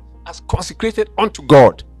the world as consecrated unto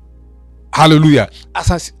God. Hallelujah.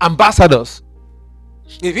 As ambassadors.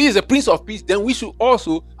 If He is the Prince of Peace, then we should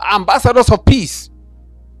also be ambassadors of peace.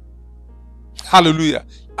 Hallelujah.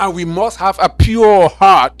 And we must have a pure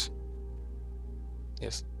heart.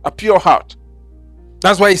 Yes, a pure heart.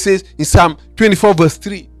 That's why He says in Psalm 24 verse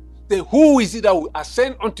 3, then who is it that will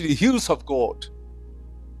ascend unto the hills of God?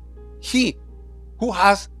 He who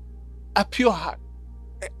has a pure heart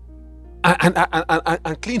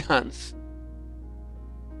and clean hands.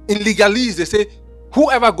 In legalese, they say,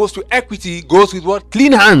 whoever goes to equity goes with what?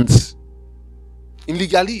 Clean hands. In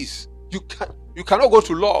legalese, you cannot go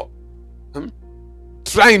to law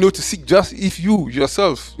trying not to seek justice if you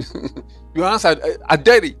yourself, your hands are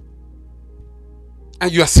dirty.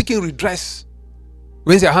 And you are seeking redress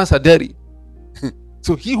when your hands are dirty.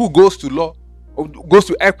 So he who goes to law, or goes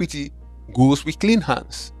to equity, goes with clean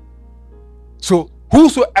hands. So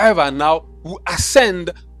whosoever now will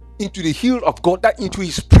ascend into the hill of God, that into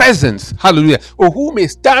his presence, hallelujah, or who may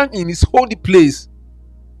stand in his holy place,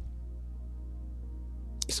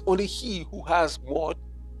 it's only he who has more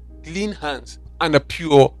clean hands and a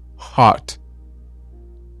pure heart.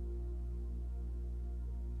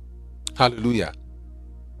 Hallelujah.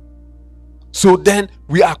 So then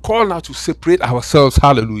we are called now to separate ourselves,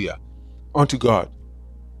 hallelujah, unto God.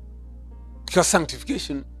 Because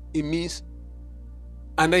sanctification, it means,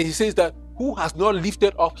 and then he says that who has not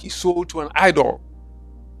lifted up his soul to an idol.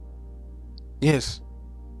 Yes.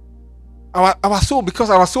 Our soul, because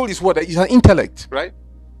our soul is what? It's an intellect, right?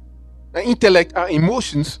 An intellect, our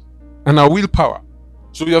emotions, and our willpower.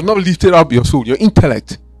 So you have not lifted up your soul, your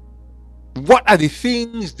intellect. What are the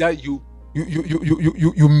things that you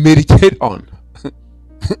meditate on?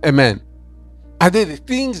 Amen. Are they the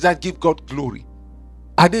things that give God glory?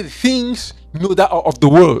 Are they the things that are of the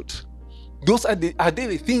world? Are they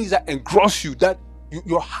the things that engross you, that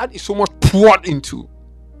your heart is so much poured into?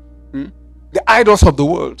 The idols of the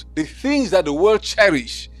world, the things that the world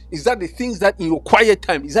cherish, is that the things that in your quiet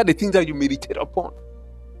time, is that the things that you meditate upon?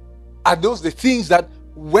 Are those the things that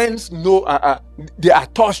when they are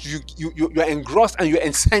touched, you're engrossed and you're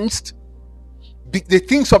incensed? The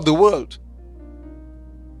things of the world.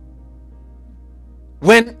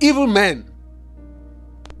 When evil men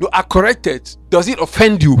are corrected, does it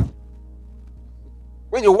offend you?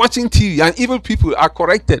 When you're watching TV and evil people are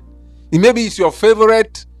corrected, maybe it's your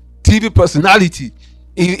favorite TV personality,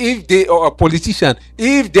 if they are a politician,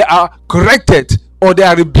 if they are corrected or they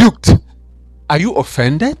are rebuked, are you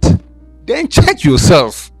offended? Then check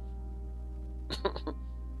yourself.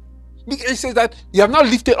 Because it says that you have not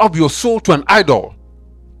lifted up your soul to an idol.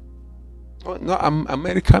 Oh, no, I'm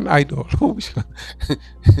American Idol.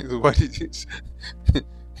 What it is.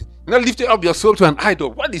 Not lifted up your soul to an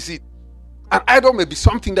idol. What is it? An idol may be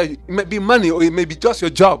something that it may be money, or it may be just your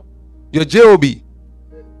job, your job.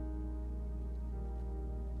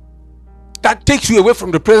 That takes you away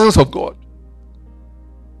from the presence of God.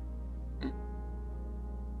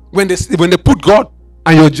 When they put God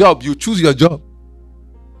and your job, you choose your job.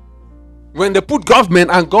 When they put government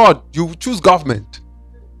and God, you choose government.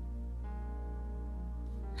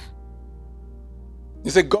 You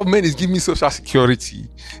say government is giving me social security.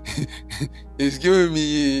 It's giving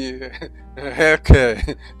me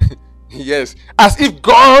healthcare. Yes. As if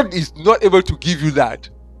God is not able to give you that.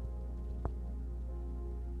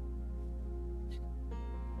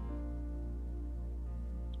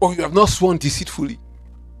 Or you have not sworn deceitfully.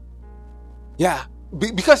 Yeah.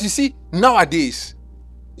 Because you see, nowadays,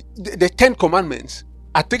 the 10 commandments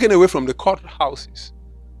are taken away from the courthouses.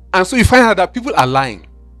 And so you find out that people are lying.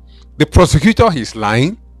 The prosecutor is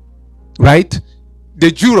lying, right? The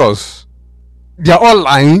jurors, they are all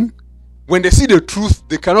lying. When they see the truth,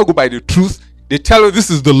 they cannot go by the truth. They tell you this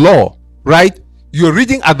is the law, right? You're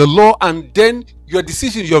reading at the law, and then your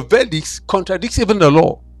decision, your verdicts contradicts even the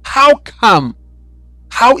law. How come?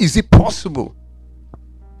 How is it possible?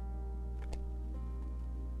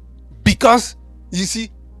 Because you see,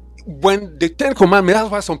 when the 10 commandments,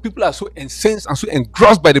 that's why some people are so incensed and so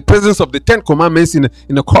engrossed by the presence of the 10 commandments in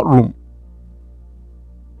a courtroom.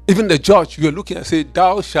 Even the judge, you are looking and say,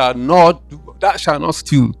 thou shalt not do, thou shalt not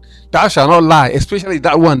steal, thou shalt not lie, especially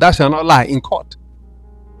that one, thou shalt not lie in court.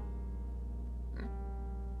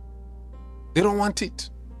 They don't want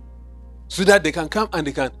it. So that they can come and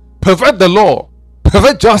they can pervert the law,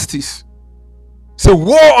 pervert justice. Say,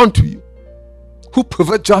 woe unto you who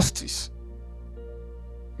pervert justice.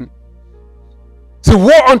 Say,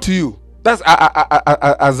 woe unto you. That's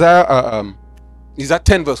Isaiah, is that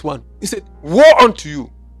 10 verse 1? He said, woe unto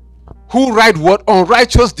you who write what?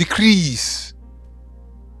 Unrighteous decrees.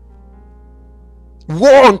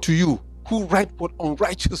 Woe unto you who write what?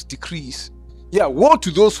 Unrighteous decrees. Yeah, woe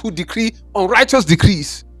to those who decree unrighteous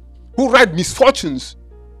decrees, who write misfortunes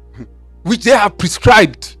which they have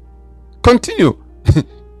prescribed. Continue.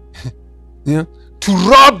 Yeah. To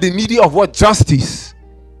rob the needy of what? Justice.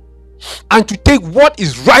 And to take what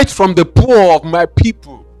is right from the poor of my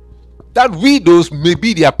people, that widows may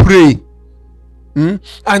be their prey, and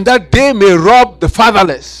that they may rob the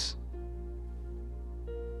fatherless.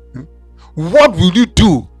 What will you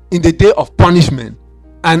do in the day of punishment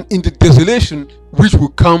and in the desolation which will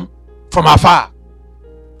come from afar?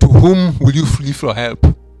 To whom will you flee for help?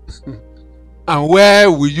 And where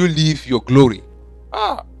will you leave your glory?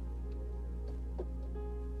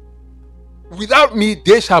 Without me,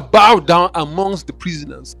 they shall bow down amongst the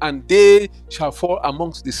prisoners, and they shall fall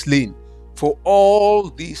amongst the slain. For all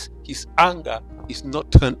this, his anger is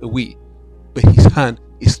not turned away, but his hand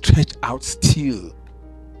is stretched out still.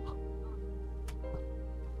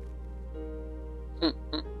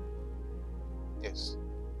 Yes.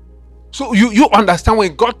 So you understand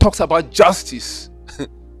when God talks about justice.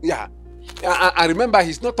 Yeah. I remember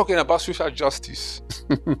he's not talking about social justice.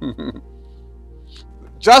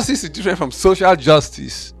 Justice is different from social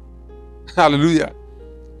justice. Hallelujah.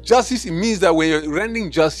 Justice, it means that when you're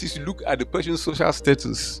rendering justice, you look at the person's social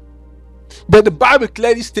status. But the Bible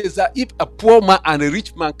clearly states that if a poor man and a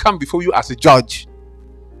rich man come before you as a judge,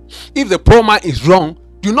 if the poor man is wrong,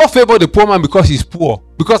 do not favor the poor man because he's poor,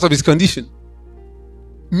 because of his condition.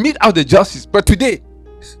 Mete out the justice. But today,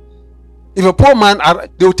 if a poor man,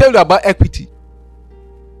 they will tell you about equity.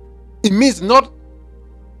 It means not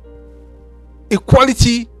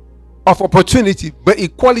equality of opportunity, but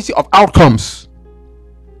equality of outcomes.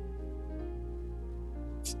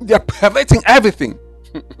 They are perverting everything.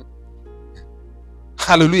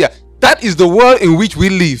 Hallelujah. That is the world in which we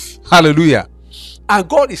live. Hallelujah. And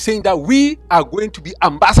God is saying that we are going to be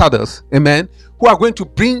ambassadors, amen, who are going to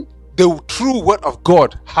bring the true word of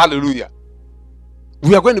God. Hallelujah.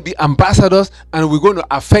 We are going to be ambassadors, and we're going to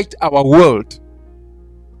affect our world.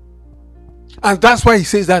 And that's why he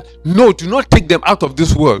says that, no, do not take them out of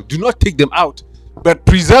this world. Do not take them out, but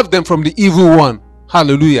preserve them from the evil one.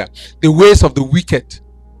 Hallelujah. The ways of the wicked.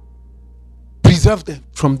 Preserve them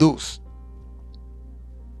from those.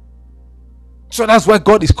 So that's why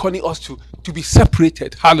God is calling us to be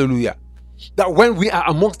separated. Hallelujah. That when we are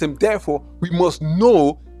amongst them, therefore, we must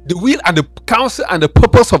know the will and the counsel and the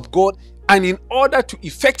purpose of God, and in order to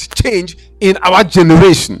effect change in our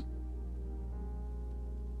generation,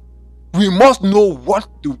 we must know what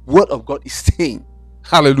the word of God is saying.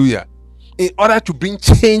 Hallelujah. In order to bring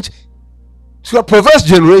change to a perverse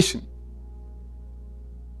generation,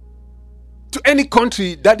 to any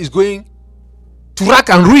country that is going to rack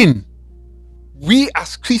and ruin. We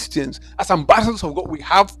as Christians, as ambassadors of God, we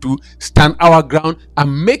have to stand our ground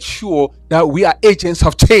and make sure that we are agents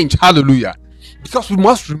of change. Hallelujah. Because we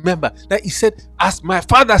must remember that he said, as my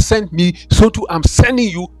Father sent me, so too I'm sending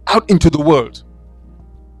you out into the world.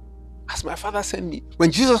 As my Father sent me.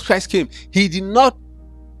 When Jesus Christ came, he did not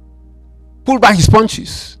pull back his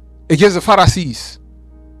punches against the Pharisees,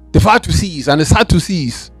 the Sadducees, and the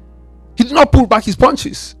Sadducees. He did not pull back his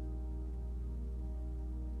punches.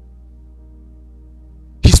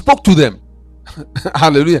 He spoke to them.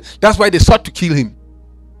 Hallelujah. That's why they sought to kill him.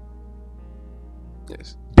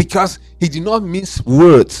 Yes. Because he did not mince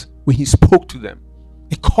words when he spoke to them.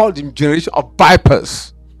 He called them generation of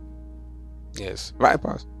vipers. Yes,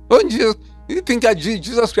 vipers. Oh, Jesus, you think that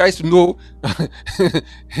Jesus Christ know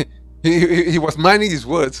he was minding his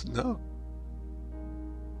words? No.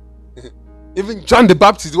 Even John the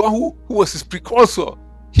Baptist, the one who was his precursor,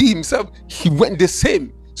 he himself, he went the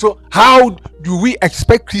same. So how do we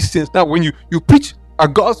expect Christians now, when you preach a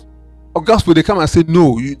gospel, they come and say,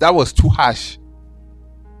 no, that was too harsh.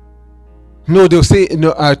 No, they'll say,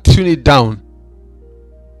 no, tune it down.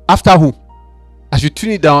 After who? As you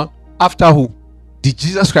tune it down, after who? Did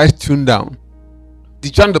Jesus Christ tune down?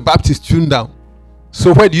 Did John the Baptist tune down?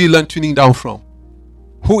 So where do you learn tuning down from?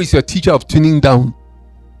 Who is your teacher of tuning down?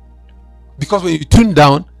 Because when you tune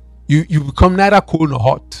down, you become neither cold nor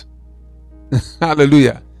hot.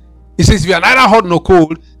 Hallelujah. He says, if you are neither hot nor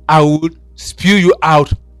cold, I will spew you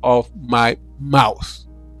out of my mouth.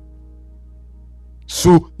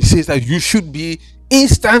 So he says that you should be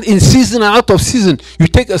instant in season and out of season. You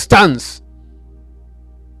take a stance.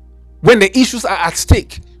 When the issues are at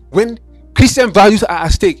stake, when Christian values are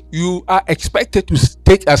at stake, you are expected to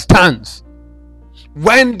take a stance.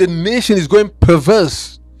 When the nation is going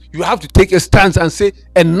perverse, you have to take a stance and say,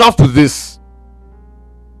 enough with this.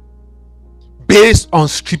 Based on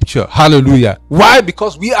scripture. Hallelujah. Why?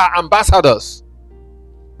 Because we are ambassadors.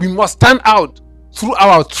 We must stand out through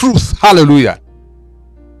our truth. Hallelujah.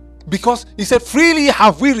 Because he said, freely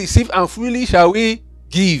have we received and freely shall we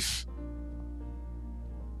give.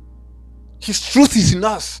 His truth is in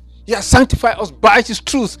us. He has sanctified us by his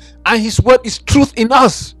truth, and his word is truth in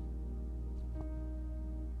us.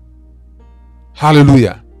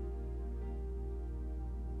 Hallelujah.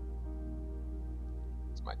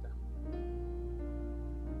 It's my time.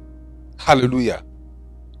 Hallelujah.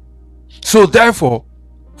 So therefore,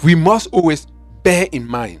 we must always bear in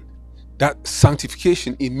mind that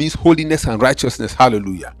sanctification, it means holiness and righteousness.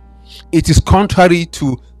 Hallelujah. It is contrary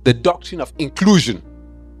to the doctrine of inclusion.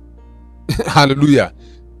 Hallelujah.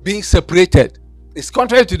 Being separated. It's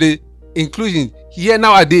contrary to the inclusion. Here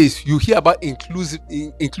nowadays, you hear about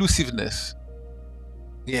inclusiveness.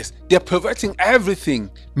 Yes, they're perverting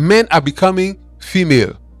everything. Men are becoming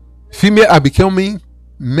female. Female are becoming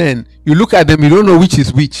men. You look at them, you don't know which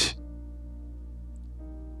is which.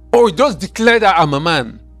 Or just declare that I'm a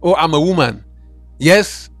man or I'm a woman.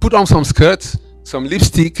 Yes, put on some skirts, some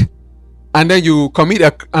lipstick, and then you commit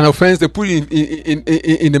an offense. They put you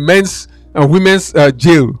in the men's and women's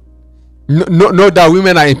jail. No, that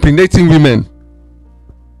women are impregnating women.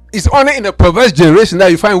 It's only in a perverse generation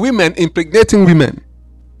that you find women impregnating women.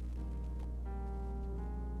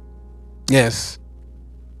 Yes.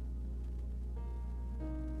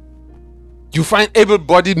 You find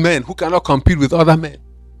able-bodied men who cannot compete with other men.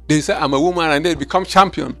 They say, I'm a woman, and they become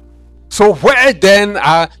champion. So where then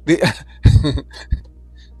are the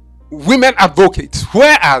women advocates?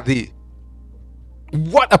 Where are they?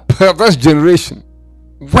 What a perverse generation.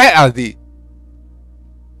 Where are they?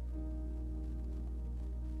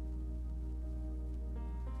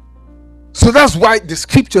 So that's why the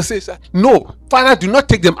scripture says that, no, Father, do not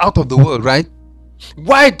take them out of the world, right?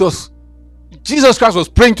 Why does Jesus Christ was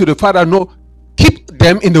praying to the Father, no, keep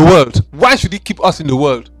them in the world? Why should he keep us in the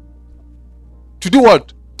world? To do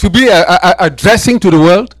what? To be a dressing to the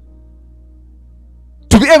world?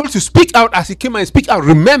 To be able to speak out as he came and speak out.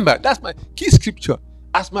 Remember, that's my key scripture.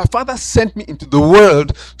 As my Father sent me into the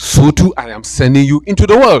world, so too I am sending you into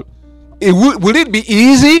the world. Will it be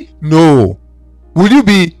easy? No. Will you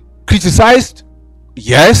be criticized?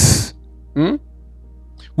 Yes. Will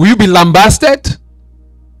you be lambasted?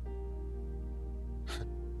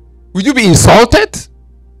 Will you be insulted?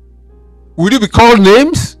 Will you be called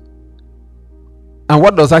names? And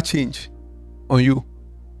what does that change on you?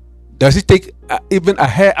 Does it take even a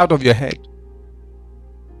hair out of your head?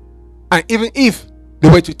 And even if they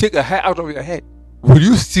were to take a hair out of your head, will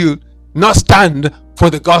you still not stand for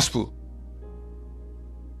the gospel?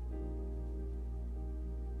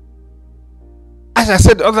 As I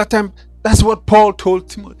said the other time, that's what Paul told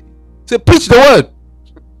Timothy. He said, preach the word,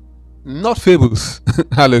 not fables.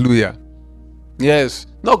 Hallelujah. Yes,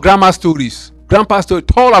 not grammar stories, grandpa stories,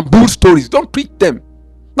 tall and bull stories. Don't preach them.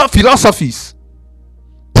 Not philosophies.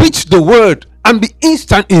 Preach the word and be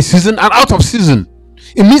instant in season and out of season.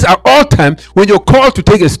 It means at all times when you're called to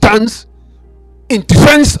take a stance in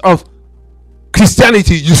defense of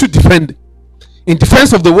Christianity, you should defend it. In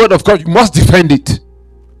defense of the word of God, you must defend it.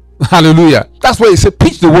 Hallelujah. That's why he said,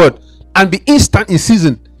 preach the word and be instant in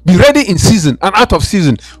season. Be ready in season and out of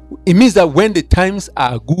season. It means that when the times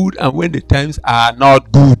are good and when the times are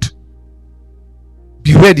not good,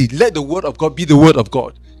 be ready. Let the word of God be the word of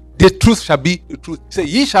God. The truth shall be the truth. Say,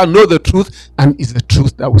 ye shall know the truth, and it's the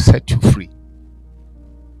truth that will set you free.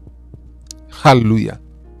 Hallelujah.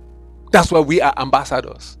 That's why we are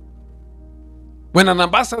ambassadors. When an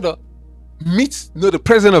ambassador meets the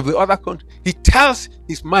president of the other country, he tells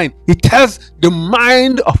his mind, he tells the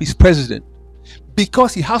mind of his president,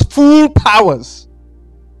 because he has full powers.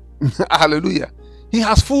 Hallelujah. He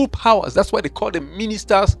has full powers. That's why they call them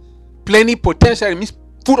ministers. Plenipotentiary means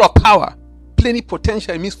full of power.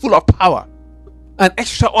 Plenipotentiary means full of power and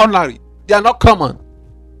extraordinary. They are not common.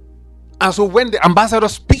 And so when the ambassador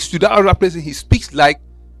speaks to the other president, he speaks like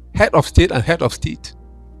head of state and head of state.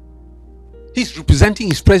 He's representing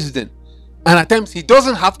his president. And at times he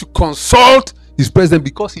doesn't have to consult his president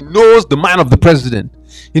because he knows the mind of the president.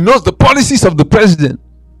 He knows the policies of the president.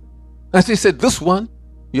 And so he said, this one,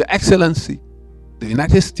 Your Excellency, the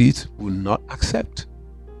United States will not accept.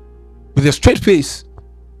 With a straight face.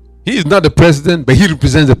 He is not the president, but he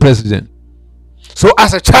represents the president. So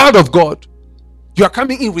as a child of God, you are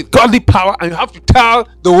coming in with godly power, and you have to tell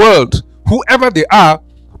the world, whoever they are,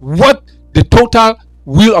 what the total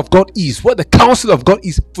will of God is, what the counsel of God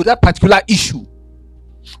is for that particular issue.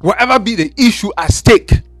 Whatever be the issue at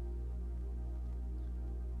stake,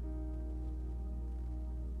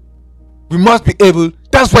 we must be able,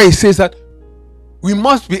 that's why he says that we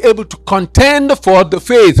must be able to contend for the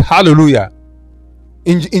faith. Hallelujah.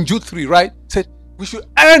 In Jude 3, right? Said we should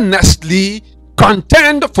earnestly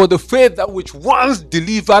contend for the faith that which once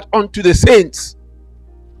delivered unto the saints.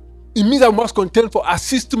 It means that we must contend for a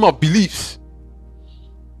system of beliefs.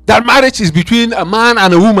 That marriage is between a man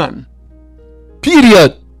and a woman.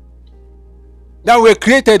 Period. That we're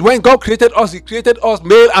created, when God created us, he created us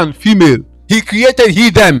male and female. He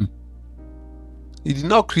created them. He did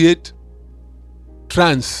not create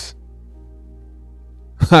trans.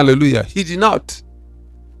 Hallelujah. He did not.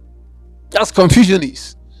 That's confusion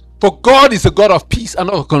is. For God is a God of peace and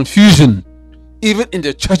not of confusion, even in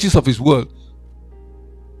the churches of his world.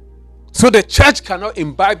 So the church cannot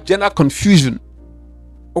imbibe gender confusion,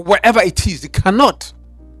 or wherever it is, it cannot.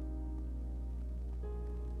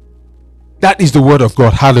 That is the word of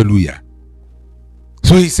God. Hallelujah.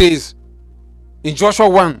 So he says in Joshua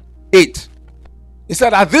 1:8, he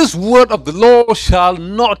said that this word of the Lord shall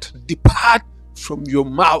not depart from your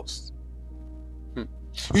mouth.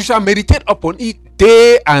 You shall meditate upon it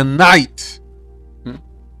day and night.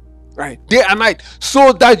 Right, day and night,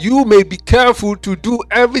 so that you may be careful to do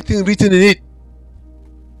everything written in it.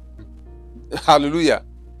 Hallelujah.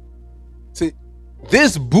 See,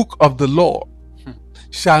 this book of the law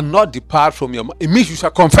shall not depart from your mouth. It means you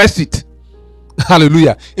shall confess it.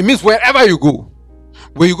 Hallelujah. It means wherever you go,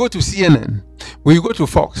 when you go to CNN, when you go to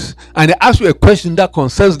Fox, and they ask you a question that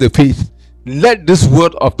concerns the faith, let this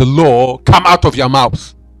word of the law come out of your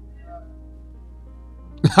mouth.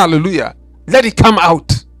 Hallelujah. Let it come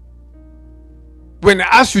out. When I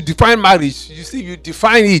ask you to define marriage, you see, you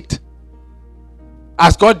define it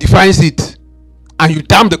as God defines it, and you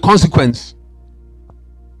damn the consequence.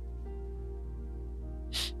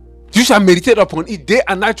 You shall meditate upon it day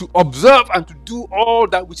and night, to observe and to do all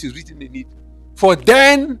that which is written in it. For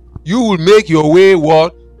then you will make your way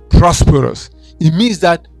what? Prosperous. It means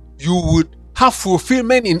that you would have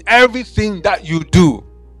fulfillment in everything that you do.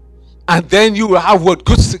 And then you will have what?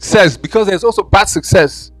 Good success, because there's also bad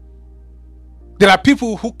success. There are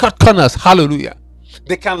people who cut corners. Hallelujah.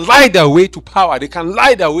 They can lie their way to power. They can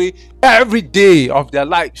lie their way every day of their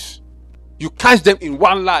lives. You catch them in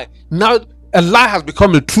one lie. Now a lie has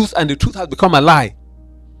become the truth, and the truth has become a lie.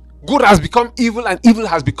 Good has become evil, and evil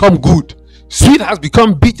has become good. Sweet has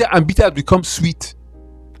become bitter, and bitter has become sweet.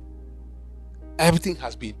 Everything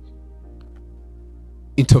has been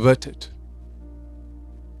introverted.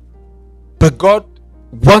 But God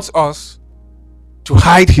wants us to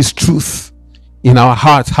hide his truth in our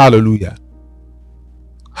hearts. Hallelujah.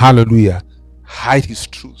 Hallelujah. Hide his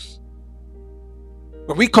truth.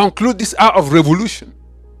 When we conclude this hour of revolution,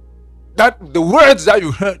 that the words that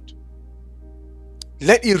you heard,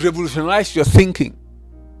 let it revolutionize your thinking.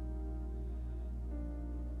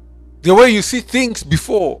 The way you see things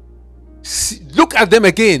before, look at them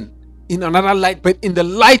again in another light, but in the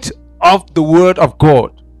light of the word of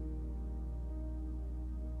God.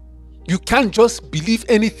 You can't just believe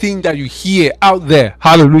anything that you hear out there.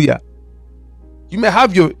 Hallelujah. You may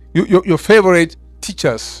have your favorite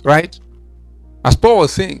teachers, right? As Paul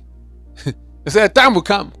was saying, he said a time will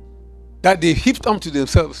come that they heaped unto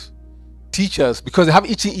themselves teachers, because they have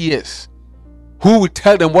itching ears, who will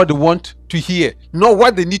tell them what they want to hear, not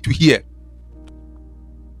what they need to hear.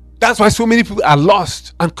 That's why so many people are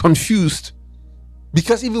lost and confused,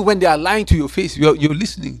 because even when they are lying to your face, you're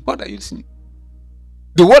listening. What are you listening?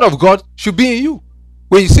 The word of God should be in you.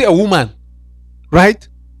 When you say a woman, right?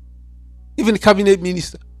 Even the cabinet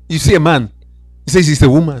minister, you say a man, he says he's a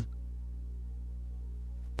woman.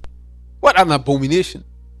 What an abomination.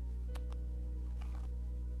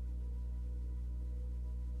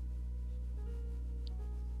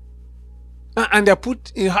 And they're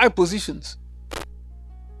put in high positions.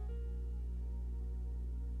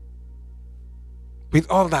 With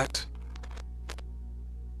all that,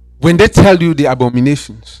 when they tell you the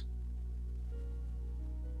abominations,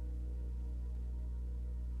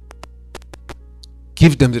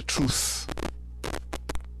 give them the truth.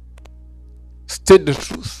 State the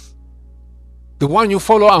truth. The one you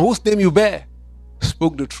follow and whose name you bear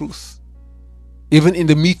spoke the truth. Even in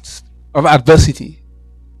the midst of adversity,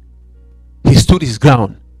 he stood his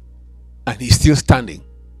ground, and he's still standing.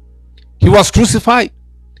 He was crucified.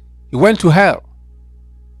 He went to hell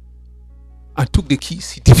and took the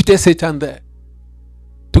keys. He defeated Satan there,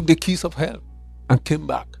 took the keys of hell, and came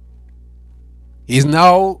back. He is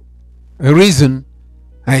now risen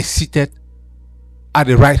and is seated at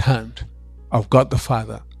the right hand of God the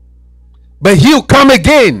Father. But he'll come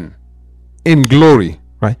again in glory,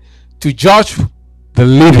 right, to judge the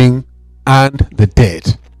living and the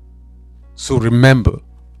dead. So remember,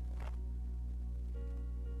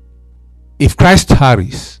 if Christ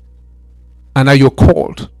tarries and are you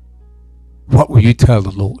called, what will you tell the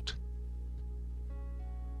Lord?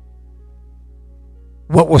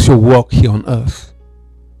 What was your work here on earth?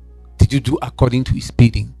 Did you do according to his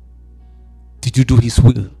bidding? Did you do his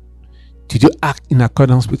will? Did you act in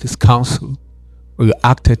accordance with his counsel? Or you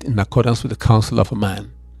acted in accordance with the counsel of a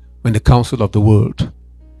man, when the counsel of the world?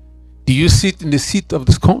 Do you sit in the seat of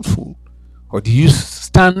the scornful? Or do you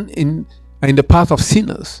stand in the path of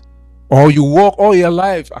sinners? Or you walk all your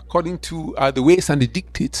life according to the ways and the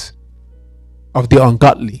dictates of the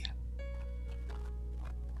ungodly?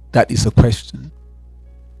 That is a question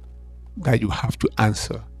that you have to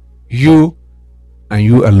answer. You and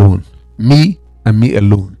you alone. Me and me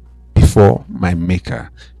alone before my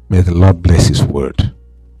Maker. May the Lord bless his word.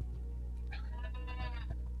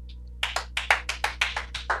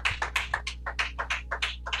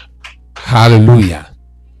 Hallelujah.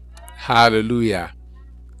 Hallelujah.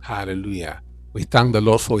 Hallelujah. We thank the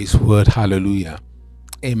Lord for His word. Hallelujah.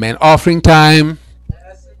 Amen. Offering time.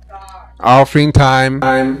 Offering time.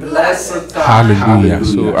 Blessed time. Hallelujah.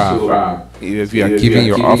 So, if you are giving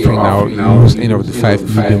your offering now, use any of the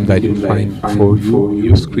 5 medium that you find for you,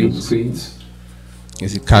 your screens.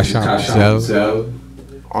 Is it Cash App, Zelle,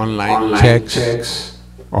 online checks,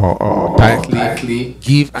 or tightly?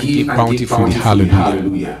 Give and give bountifully.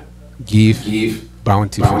 Hallelujah. Give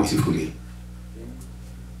bountifully.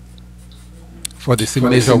 For the same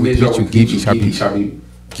measure with which you give, it shall be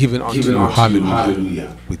given unto you.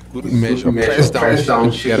 Hallelujah. With good measure, pressed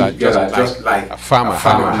down, together, just like a farmer.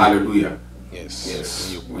 Hallelujah.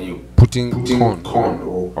 Yes. When you putting corn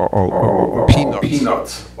or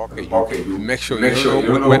peanuts. Okay, you make sure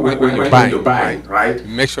you know when you're buying, right?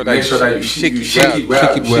 Make sure that you shake it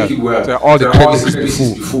well. So all the crevices be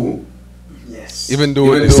full. Yes. Even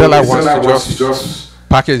though the seller wants to just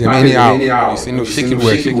package them anyhow, you say no, shake it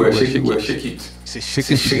well. Shake it.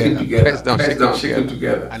 Shake it together. Press down, shake it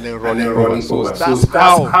together, and then run over. So that's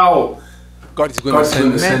how God is going to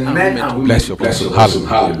send men and women to bless your person.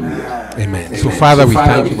 Hallelujah. Amen. So Father, we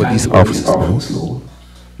thank you for these offerings.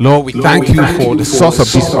 Lord, we thank you for the source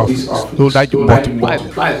of these offerings. Lord, that you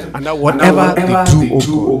multiply them, and that whatever they do,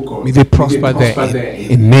 oh God, may they prosper there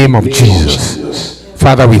in the name of Jesus.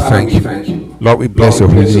 Father, we thank you. Lord, we bless your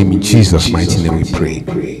holy name. In Jesus' mighty name we pray.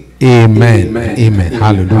 Amen. Amen.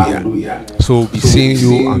 Hallelujah. So we'll be seeing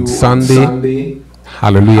you on Sunday.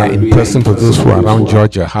 Hallelujah. In person for those who are around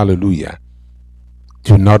Georgia. Hallelujah.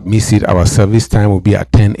 Do not miss it. Our service time will be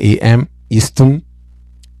at 10 a.m. Eastern.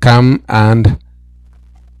 Come and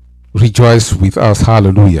rejoice with us.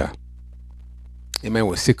 Hallelujah. Amen.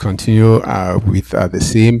 We'll still continue with the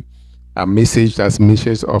same message, that's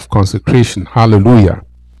message of consecration. Hallelujah.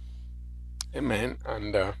 Amen.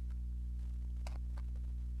 And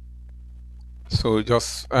so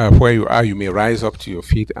just where you are, you may rise up to your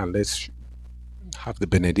feet and let's have the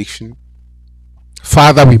benediction.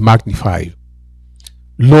 Father, we magnify you.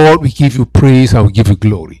 Lord, we give you praise and we give you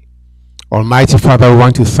glory. Almighty Father, we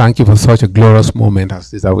want to thank you for such a glorious moment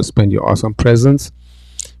as this. I will spend your awesome presence.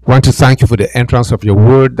 We want to thank you for the entrance of your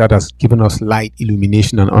word that has given us light,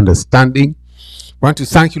 illumination, and understanding. We want to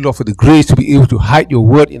thank you, Lord, for the grace to be able to hide your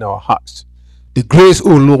word in our hearts. The grace,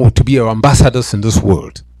 O Lord, to be our ambassadors in this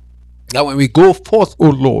world. That when we go forth, O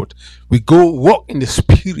Lord, we go walk in the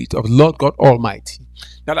spirit of the Lord God Almighty.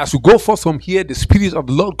 That as we go forth from here, the spirit of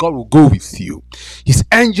the Lord God will go with you. His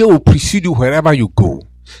angel will precede you wherever you go,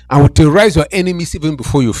 and will terrorize your enemies even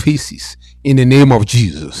before your faces, in the name of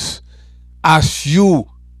Jesus. As you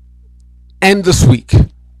end this week,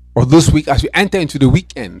 or this week, as you enter into the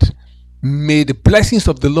weekend, may the blessings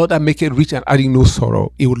of the Lord that make it rich and adding no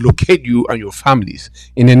sorrow, it will locate you and your families,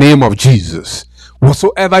 in the name of Jesus.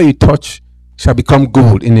 Whatsoever you touch shall become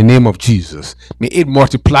gold, in the name of Jesus. May it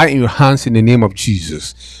multiply in your hands, in the name of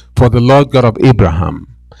Jesus. For the Lord God of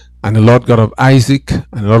Abraham, and the Lord God of Isaac, and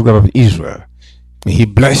the Lord God of Israel, may he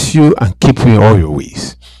bless you and keep you in all your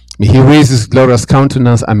ways. May he raise his glorious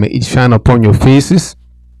countenance, and may it shine upon your faces.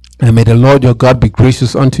 And may the Lord your God be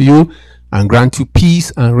gracious unto you, and grant you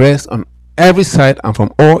peace and rest on every side, and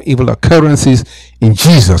from all evil occurrences. In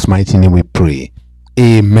Jesus' mighty name we pray.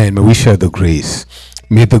 Amen. May we share the grace.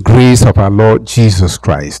 May the grace of our Lord Jesus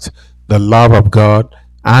Christ, the love of God,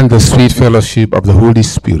 and the sweet fellowship of the Holy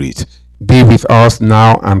Spirit be with us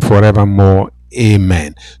now and forevermore.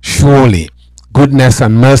 Amen. Surely goodness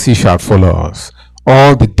and mercy shall follow us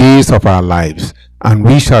all the days of our lives, and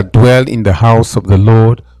we shall dwell in the house of the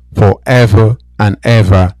Lord forever and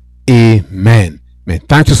ever. Amen.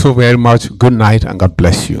 Thank you so very much. Good night, and God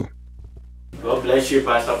bless you. God bless you,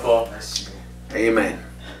 Pastor Paul. Amen.